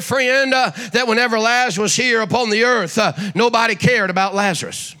you, dear friend, that whenever Lazarus was here upon the earth, nobody cared about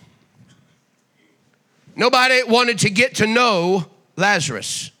Lazarus. Nobody wanted to get to know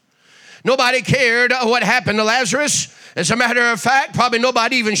Lazarus. Nobody cared what happened to Lazarus. As a matter of fact, probably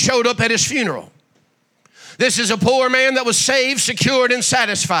nobody even showed up at his funeral. This is a poor man that was saved, secured, and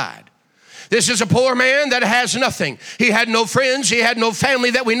satisfied. This is a poor man that has nothing. He had no friends. He had no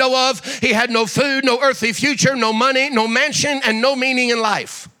family that we know of. He had no food, no earthly future, no money, no mansion, and no meaning in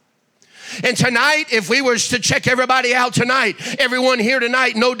life. And tonight, if we were to check everybody out tonight, everyone here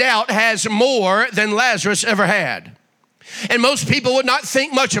tonight, no doubt, has more than Lazarus ever had. And most people would not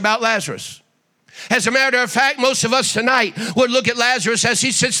think much about Lazarus. As a matter of fact, most of us tonight would look at Lazarus as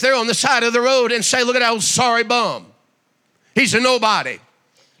he sits there on the side of the road and say, look at that old sorry bum. He's a nobody.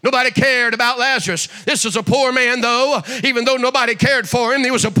 Nobody cared about Lazarus. This was a poor man, though. Even though nobody cared for him,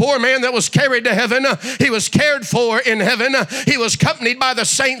 he was a poor man that was carried to heaven. He was cared for in heaven. He was accompanied by the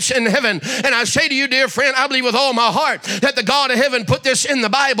saints in heaven. And I say to you, dear friend, I believe with all my heart that the God of heaven put this in the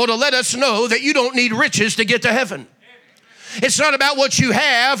Bible to let us know that you don't need riches to get to heaven. It's not about what you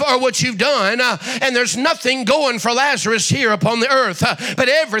have or what you've done, and there's nothing going for Lazarus here upon the earth, but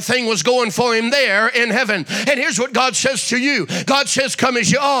everything was going for him there in heaven. And here's what God says to you. God says, come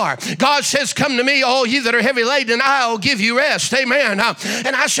as you are. God says, come to me, all ye that are heavy laden, and I'll give you rest. Amen.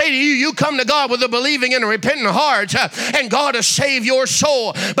 And I say to you, you come to God with a believing and a repentant heart, and God will save your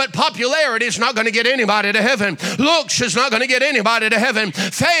soul. But popularity is not going to get anybody to heaven. Looks is not going to get anybody to heaven.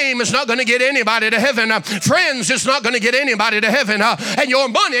 Fame is not going to get anybody to heaven. Friends is not going to get anybody to heaven, and your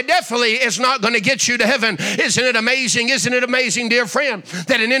money definitely is not going to get you to heaven. Isn't it amazing? Isn't it amazing, dear friend,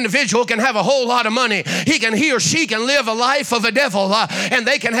 that an individual can have a whole lot of money? He or she can live a life of a devil, and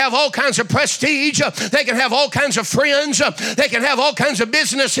they can have all kinds of prestige. They can have all kinds of friends. They can have all kinds of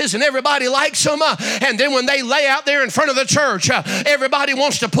businesses, and everybody likes them. And then when they lay out there in front of the church, everybody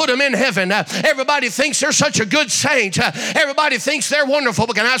wants to put them in heaven. Everybody thinks they're such a good saint. Everybody thinks they're wonderful.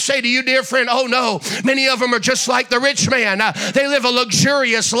 But can I say to you, dear friend, oh no, many of them are just like the rich man. They live a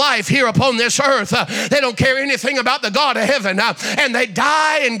luxurious life here upon this earth. They don't care anything about the God of heaven. And they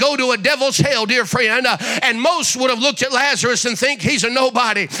die and go to a devil's hell, dear friend. And most would have looked at Lazarus and think he's a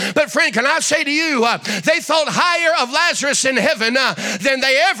nobody. But friend, can I say to you, they thought higher of Lazarus in heaven than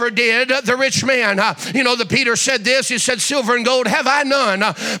they ever did the rich man. You know, the Peter said this. He said, silver and gold have I none.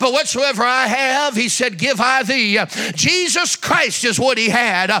 But whatsoever I have, he said, give I thee. Jesus Christ is what he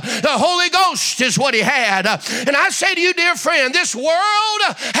had. The Holy Ghost is what he had. And I say to you, dear friend, this world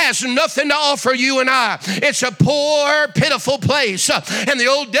has nothing to offer you and I. It's a poor, pitiful place, and the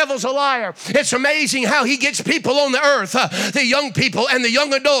old devil's a liar. It's amazing how he gets people on the earth, the young people and the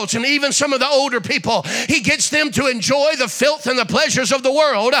young adults, and even some of the older people. He gets them to enjoy the filth and the pleasures of the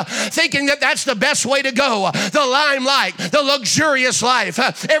world, thinking that that's the best way to go. The limelight, the luxurious life,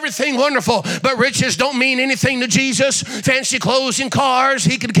 everything wonderful, but riches don't mean anything to Jesus. Fancy clothes and cars,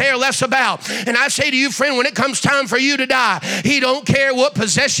 he could care less about. And I say to you, friend, when it comes time for you to die, he don't care what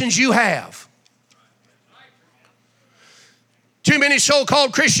possessions you have. Too many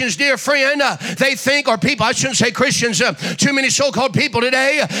so-called Christians, dear friend, they think, or people, I shouldn't say Christians, too many so-called people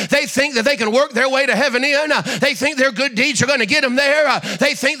today, they think that they can work their way to heaven in. They think their good deeds are going to get them there.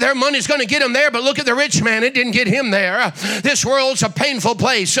 They think their money's going to get them there, but look at the rich man. It didn't get him there. This world's a painful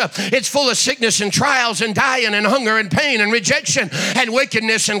place. It's full of sickness and trials and dying and hunger and pain and rejection and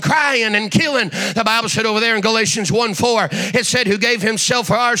wickedness and crying and killing. The Bible said over there in Galatians 1:4, it said, who gave himself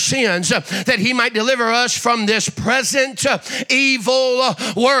for our sins, that he might deliver us from this present evil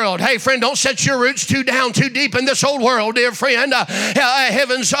world. Hey, friend, don't set your roots too deep in this old world, dear friend.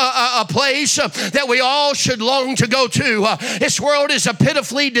 Heaven's a place that we all should long to go to. This world is a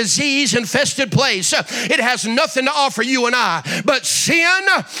pitifully disease-infested place. It has nothing to offer you and I but sin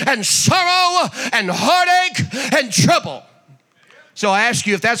and sorrow and heartache and trouble. So I ask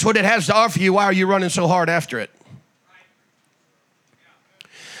you, if that's what it has to offer you, why are you running so hard after it?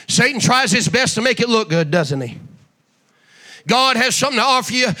 Satan tries his best to make it look good, doesn't he? God has something to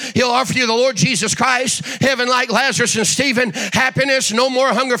offer you. He'll offer you the Lord Jesus Christ, heaven like Lazarus and Stephen, happiness, no more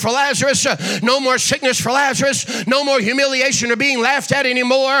hunger for Lazarus, no more sickness for Lazarus, no more humiliation or being laughed at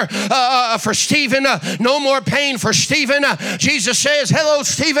anymore for Stephen, no more pain for Stephen. Jesus says, hello,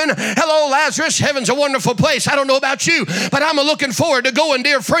 Stephen, hello, Lazarus. Heaven's a wonderful place. I don't know about you, but I'm looking forward to going,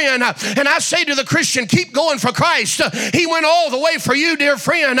 dear friend. And I say to the Christian, keep going for Christ. He went all the way for you, dear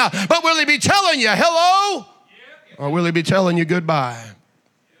friend, but will he be telling you, hello? Or will he be telling you goodbye?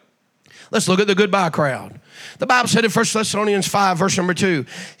 Let's look at the goodbye crowd. The Bible said in 1 Thessalonians 5, verse number 2,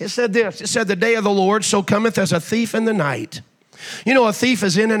 it said this, it said, the day of the Lord so cometh as a thief in the night. You know, a thief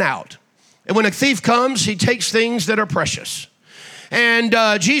is in and out. And when a thief comes, he takes things that are precious. And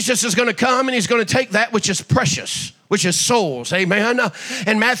Jesus is going to come and he's going to take that which is precious, which is souls, amen.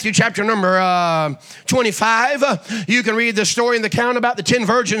 In Matthew chapter number 25, you can read the story in the account about the 10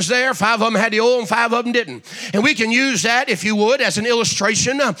 virgins there. 5 of them had the oil and 5 of them didn't. And we can use that, if you would, as an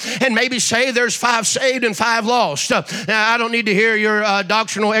illustration and maybe say there's 5 saved and 5 lost. Now, I don't need to hear your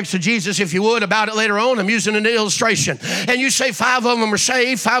doctrinal exegesis, if you would, about it later on. I'm using an illustration. And you say 5 of them were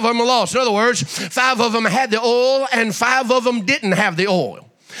saved, 5 of them were lost. In other words, 5 of them had the oil and 5 of them didn't have the oil.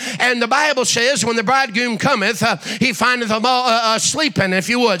 And the Bible says, when the bridegroom cometh, he findeth them all sleeping, if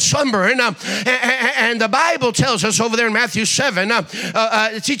you would, slumbering. And the Bible tells us over there in Matthew 7,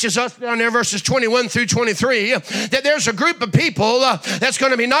 it teaches us down there verses 21 through 23, that there's a group of people that's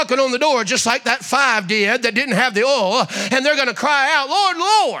going to be knocking on the door just like that 5 did that didn't have the oil, and they're going to cry out, Lord,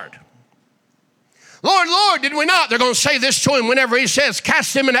 Lord. Lord, Lord, did we not? They're going to say this to him whenever he says,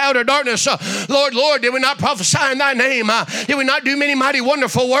 cast him into outer darkness. Lord, Lord, did we not prophesy in thy name? Did we not do many mighty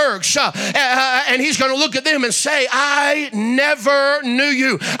wonderful works? And he's going to look at them and say, I never knew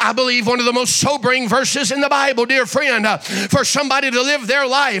you. I believe one of the most sobering verses in the Bible, dear friend, for somebody to live their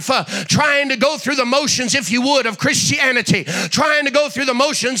life trying to go through the motions, if you would, of Christianity, trying to go through the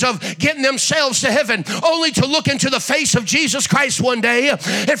motions of getting themselves to heaven, only to look into the face of Jesus Christ one day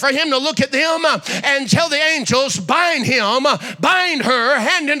and for him to look at them and tell the angels, bind him, bind her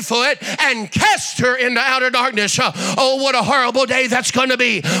hand and foot, and cast her into outer darkness. Oh, what a horrible day that's going to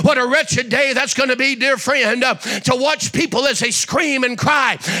be. What a wretched day that's going to be, dear friend, to watch people as they scream and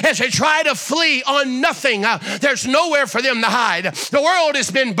cry, as they try to flee on nothing. There's nowhere for them to hide. The world has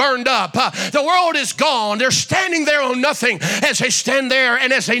been burned up. The world is gone. They're standing there on nothing as they stand there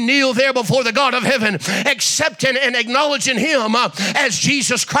and as they kneel there before the God of heaven, accepting and acknowledging him as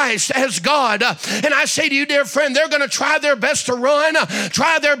Jesus Christ, as God. And I say to you, dear friend, they're going to try their best to run,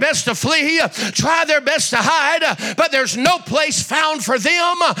 try their best to flee, try their best to hide, but there's no place found for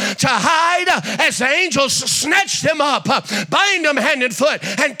them to hide as the angels snatch them up, bind them hand and foot,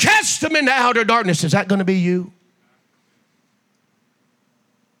 and cast them into outer darkness. Is that going to be you?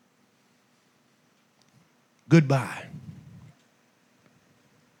 Goodbye.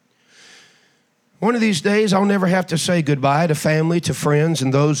 One of these days, I'll never have to say goodbye to family, to friends,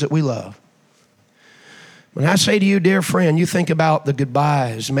 and those that we love. When I say to you, dear friend, you think about the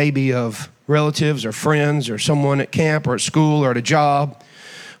goodbyes maybe of relatives or friends or someone at camp or at school or at a job,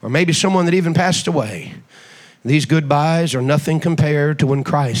 or maybe someone that even passed away. These goodbyes are nothing compared to when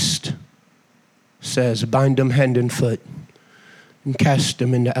Christ says, bind them hand and foot and cast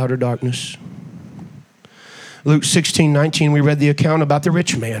them into outer darkness. Luke 16:19, we read the account about the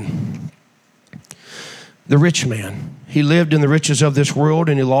rich man. The rich man. He lived in the riches of this world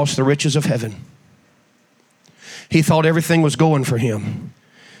and he lost the riches of heaven. He thought everything was going for him.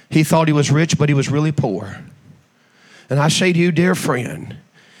 He thought he was rich, but he was really poor. And I say to you, dear friend,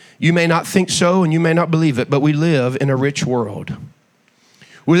 you may not think so and you may not believe it, but we live in a rich world.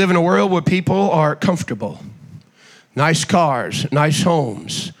 We live in a world where people are comfortable. Nice cars, nice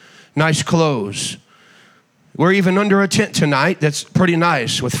homes, nice clothes. We're even under a tent tonight that's pretty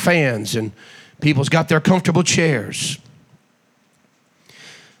nice with fans and people's got their comfortable chairs.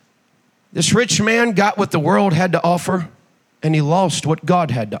 This rich man got what the world had to offer, and he lost what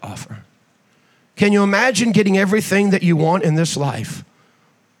God had to offer. Can you imagine getting everything that you want in this life,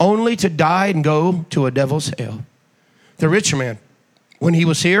 only to die and go to a devil's hell? The rich man, when he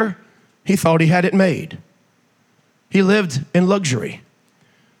was here, he thought he had it made. He lived in luxury,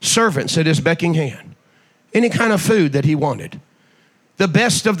 servants at his beck and hand, any kind of food that he wanted, the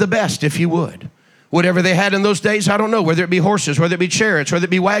best of the best, if you would. Whatever they had in those days, I don't know, whether it be horses, whether it be chariots, whether it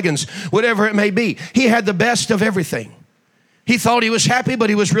be wagons, whatever it may be. He had the best of everything. He thought he was happy, but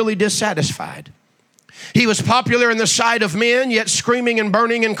he was really dissatisfied. He was popular in the sight of men, yet screaming and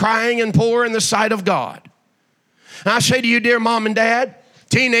burning and crying and poor in the sight of God. And I say to you, dear mom and dad,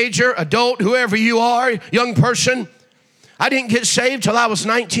 teenager, adult, whoever you are, young person, I didn't get saved till I was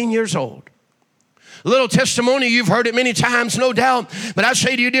 19 years old. A little testimony, you've heard it many times, no doubt. But I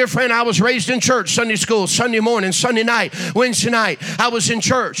say to you, dear friend, I was raised in church, Sunday school, Sunday morning, Sunday night, Wednesday night. I was in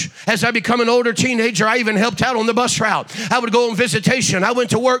church. As I become an older teenager, I even helped out on the bus route. I would go on visitation. I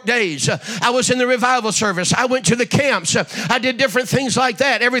went to work days. I was in the revival service. I went to the camps. I did different things like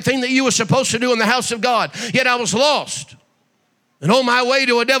that, everything that you were supposed to do in the house of God. Yet I was lost and on my way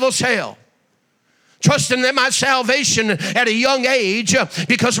to a devil's hell. Trusting that my salvation at a young age,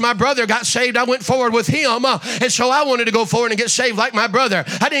 because my brother got saved, I went forward with him, and so I wanted to go forward and get saved like my brother.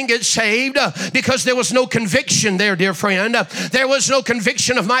 I didn't get saved because there was no conviction there, dear friend. There was no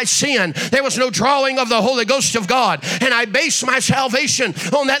conviction of my sin. There was no drawing of the Holy Ghost of God, and I based my salvation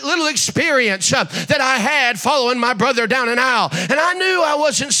on that little experience that I had following my brother down an aisle, and I knew I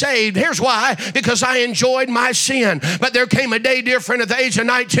wasn't saved. Here's why: because I enjoyed my sin. But there came a day, dear friend, at the age of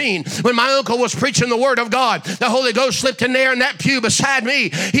 19, when my uncle was preaching the Word of God. The Holy Ghost slipped in there in that pew beside me.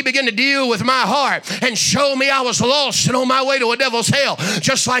 He began to deal with my heart and show me I was lost and on my way to a devil's hell,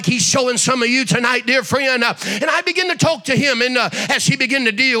 just like he's showing some of you tonight, dear friend. And I began to talk to him, and as he began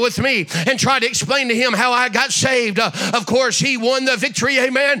to deal with me and try to explain to him how I got saved, of course, he won the victory,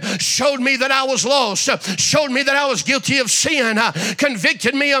 amen, showed me that I was lost, showed me that I was guilty of sin,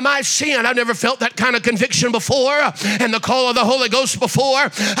 convicted me of my sin. I've never felt that kind of conviction before, and the call of the Holy Ghost before.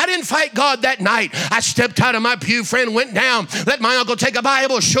 I didn't fight God that night. I stepped out of my pew, friend, went down, let my uncle take a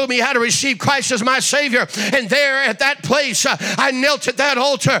Bible, show me how to receive Christ as my Savior. And there at that place, I knelt at that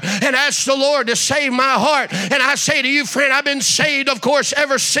altar and asked the Lord to save my heart. And I say to you, friend, I've been saved, of course,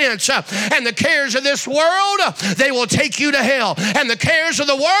 ever since. And the cares of this world, they will take you to hell. And the cares of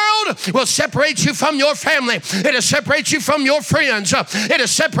the world will separate you from your family. It'll separate you from your friends. It'll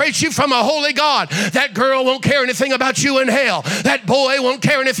separate you from a holy God. That girl won't care anything about you in hell. That boy won't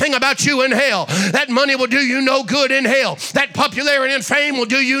care anything about you in hell. That money will do you no good in hell. That popularity and fame will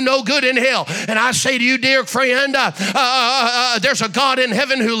do you no good in hell. And I say to you, dear friend, there's a God in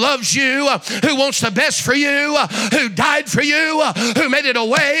heaven who loves you, who wants the best for you, who died for you, who made it a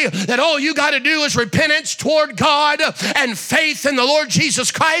way that all you got to do is repentance toward God and faith in the Lord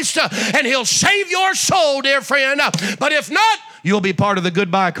Jesus Christ, and He'll save your soul, dear friend. But if not, you'll be part of the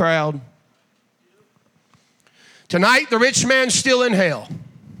goodbye crowd. Tonight, the rich man's still in hell.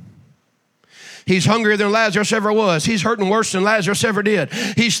 He's hungrier than Lazarus ever was. He's hurting worse than Lazarus ever did.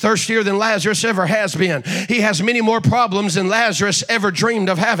 He's thirstier than Lazarus ever has been. He has many more problems than Lazarus ever dreamed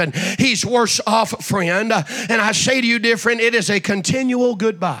of having. He's worse off, friend. And I say to you, dear friend, it is a continual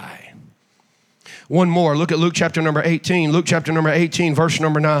goodbye. One more. Look at Luke chapter number 18. Luke chapter number 18, verse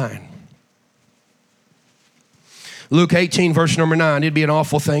number 9. Luke 18, verse number 9. It'd be an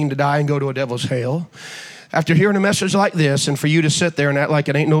awful thing to die and go to a devil's hell. After hearing a message like this, and for you to sit there and act like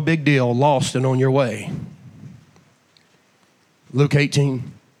it ain't no big deal, lost and on your way. Luke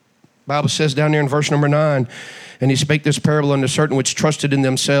 18, Bible says down there in verse number 9, and he spake this parable unto certain which trusted in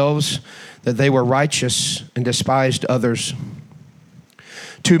themselves that they were righteous and despised others.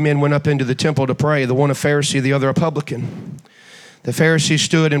 Two men went up into the temple to pray, the one a Pharisee, the other a publican. The Pharisee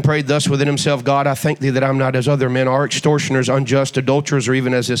stood and prayed thus within himself, God, I thank thee that I'm not as other men are, extortioners, unjust, adulterers, or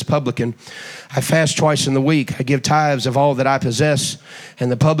even as this publican. I fast twice in the week. I give tithes of all that I possess.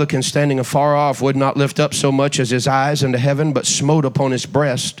 And the publican, standing afar off, would not lift up so much as his eyes unto heaven, but smote upon his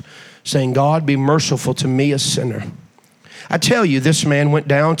breast, saying, God, be merciful to me, a sinner. I tell you, this man went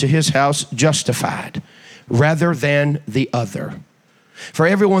down to his house justified, rather than the other. For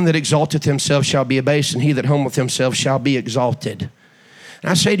everyone that exalteth himself shall be abased, and he that humbleth himself shall be exalted. And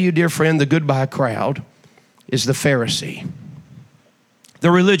I say to you, dear friend, the goodbye crowd is the Pharisee,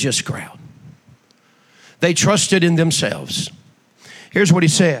 the religious crowd. They trusted in themselves. Here's what he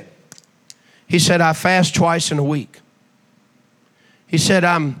said. He said, I fast twice in a week. He said,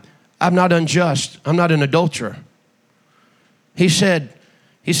 I'm not unjust. I'm not an adulterer. He said,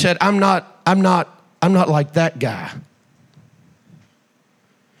 I'm not like that guy.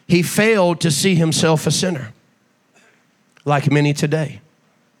 He failed to see himself a sinner, like many today.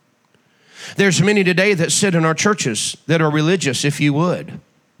 There's many today that sit in our churches that are religious, if you would,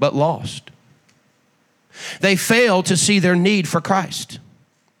 but lost. They fail to see their need for Christ.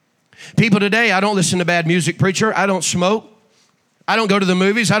 People today, I don't listen to bad music, preacher. I don't smoke. I don't go to the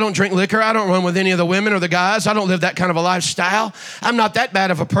movies. I don't drink liquor. I don't run with any of the women or the guys. I don't live that kind of a lifestyle. I'm not that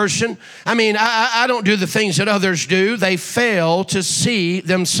bad of a person. I mean, I don't do the things that others do. They fail to see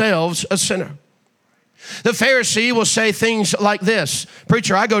themselves a sinner. The Pharisee will say things like this.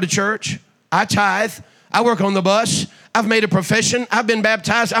 Preacher, I go to church. I tithe. I work on the bus. I've made a profession. I've been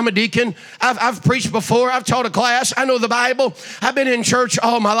baptized. I'm a deacon. I've preached before. I've taught a class. I know the Bible. I've been in church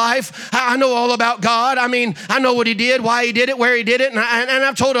all my life. I know all about God. I mean, I know what He did, why He did it, where He did it, and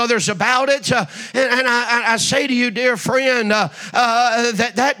I've told others about it. And I say to you, dear friend,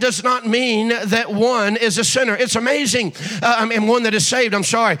 that does not mean that one is a sinner. It's amazing. And one that is saved, I'm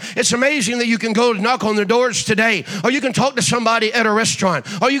sorry. It's amazing that you can go knock on the doors today, or you can talk to somebody at a restaurant,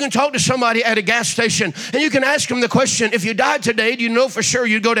 or you can talk to somebody at a gas station, and you can ask them the question, if you died today, do you know for sure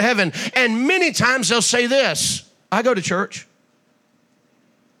you'd go to heaven? And many times they'll say this, I go to church.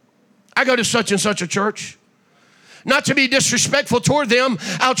 I go to such and such a church. Not to be disrespectful toward them,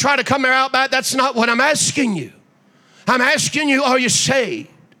 I'll try to come out, but that's not what I'm asking you. I'm asking you, are you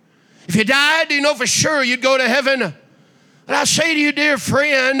saved? If you died, do you know for sure you'd go to heaven? And I say to you, dear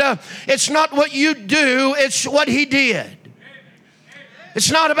friend, it's not what you do, it's what He did. It's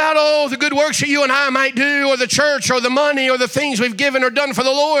not about, the good works that you and I might do, or the church, or the money, or the things we've given or done for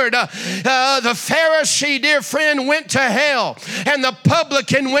the Lord. The Pharisee, dear friend, went to hell, and the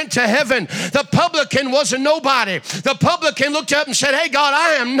publican went to heaven. The publican was a nobody. The publican looked up and said, hey, God,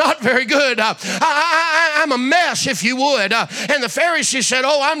 I am not very good. I'm a mess, if you would. And the Pharisee said,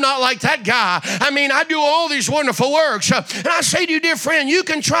 I'm not like that guy. I mean, I do all these wonderful works. And I say to you, dear friend, you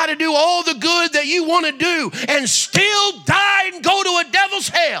can try to do all the good that you want to do and still die and go to a devil's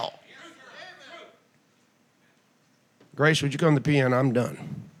hell. Grace, would you come to the piano? I'm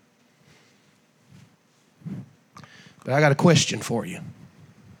done. But I got a question for you.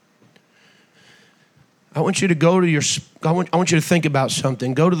 I want you to go to I want you to think about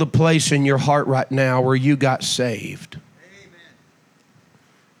something. Go to the place in your heart right now where you got saved. Amen.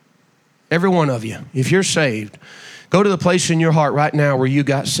 Every one of you, if you're saved, go to the place in your heart right now where you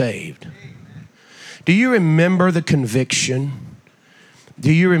got saved. Amen. Do you remember the conviction?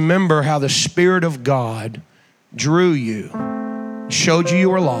 Do you remember how the Spirit of God drew you, showed you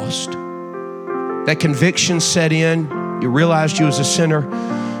were lost? That conviction set in. You realized you was a sinner.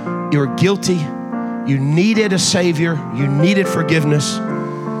 You were guilty. You needed a Savior. You needed forgiveness.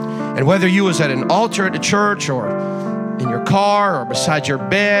 And whether you was at an altar at the church or in your car or beside your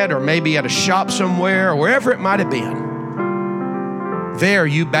bed or maybe at a shop somewhere or wherever it might have been, there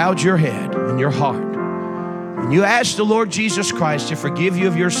you bowed your head and your heart. And you asked the Lord Jesus Christ to forgive you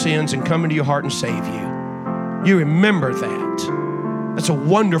of your sins and come into your heart and save you. You remember that. That's a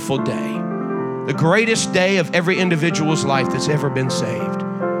wonderful day. The greatest day of every individual's life that's ever been saved.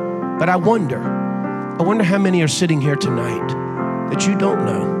 But I wonder how many are sitting here tonight that you don't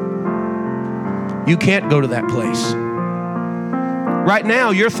know. You can't go to that place. Right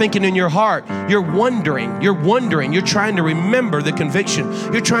now, you're thinking in your heart, you're wondering, you're trying to remember the conviction.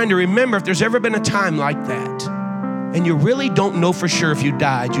 You're trying to remember if there's ever been a time like that. And you really don't know for sure if you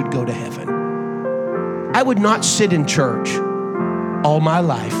died, you'd go to heaven. I would not sit in church all my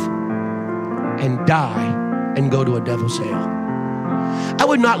life and die and go to a devil's hell. I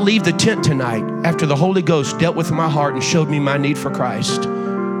would not leave the tent tonight after the Holy Ghost dealt with my heart and showed me my need for Christ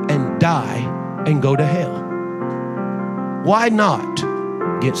and die and go to hell. Why not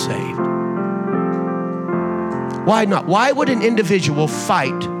get saved? Why not? Why would an individual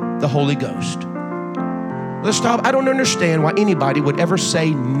fight the Holy Ghost? Let's stop. I don't understand why anybody would ever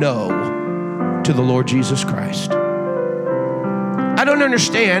say no to the Lord Jesus Christ. I don't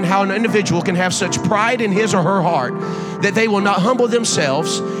understand how an individual can have such pride in his or her heart that they will not humble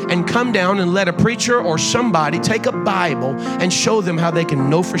themselves and come down and let a preacher or somebody take a Bible and show them how they can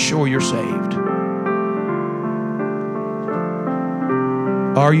know for sure you're saved.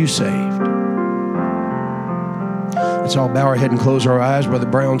 Are you saved? Let's all bow our head and close our eyes. Brother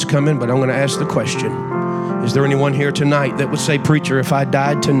Brown's coming, but I'm going to ask the question. Is there anyone here tonight that would say, preacher, if I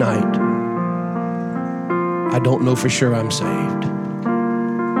died tonight, I don't know for sure I'm saved?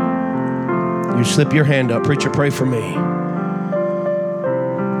 You slip your hand up. Preacher, pray for me.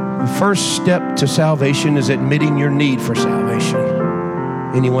 The first step to salvation is admitting your need for salvation.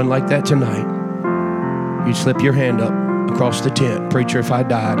 Anyone like that tonight? You slip your hand up across the tent. Preacher, if I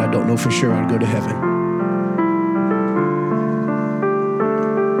died, I don't know for sure I'd go to heaven.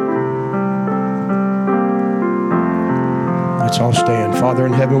 Let's all stand. Father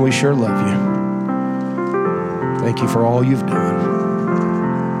in heaven, we sure love you. Thank you for all you've done.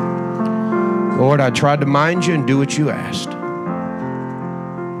 Lord, I tried to mind you and do what you asked.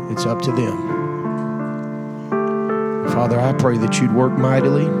 It's up to them. Father, I pray that you'd work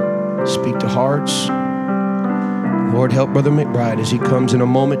mightily, speak to hearts. Lord, help Brother McBride as he comes in a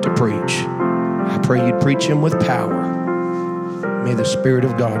moment to preach. I pray you'd preach him with power. May the Spirit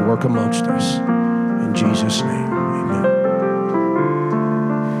of God work amongst us. In Jesus' name, amen.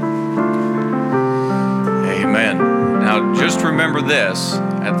 Amen. Now, just remember this.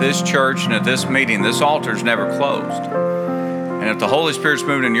 At this church and at this meeting, this altar's never closed. And if the Holy Spirit's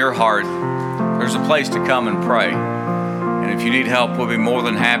moving in your heart, there's a place to come and pray. And if you need help, we'll be more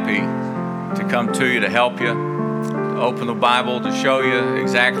than happy to come to you, to help you, to open the Bible, to show you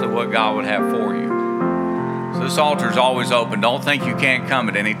exactly what God would have for you. So this altar's always open. Don't think you can't come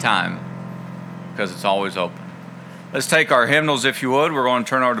at any time, because it's always open. Let's take our hymnals, if you would. We're going to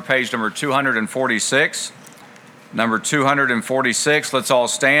turn over to page number 246. Number 246, let's all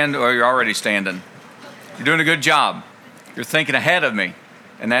stand. Or you're already standing. You're doing a good job. You're thinking ahead of me,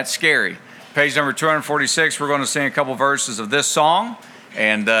 and that's scary. Page number 246, we're going to sing a couple verses of this song,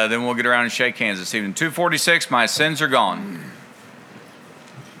 and then we'll get around and shake hands this evening. 246, My Sins Are Gone.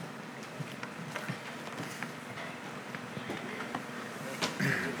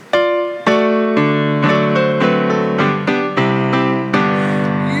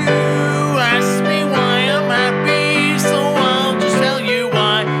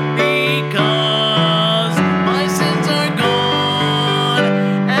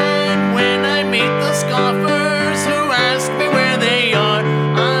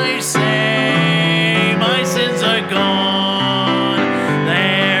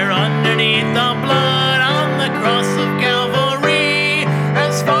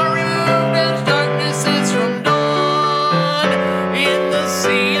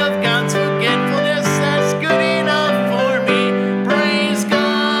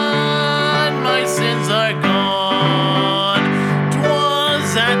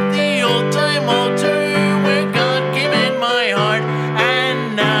 At the old time altar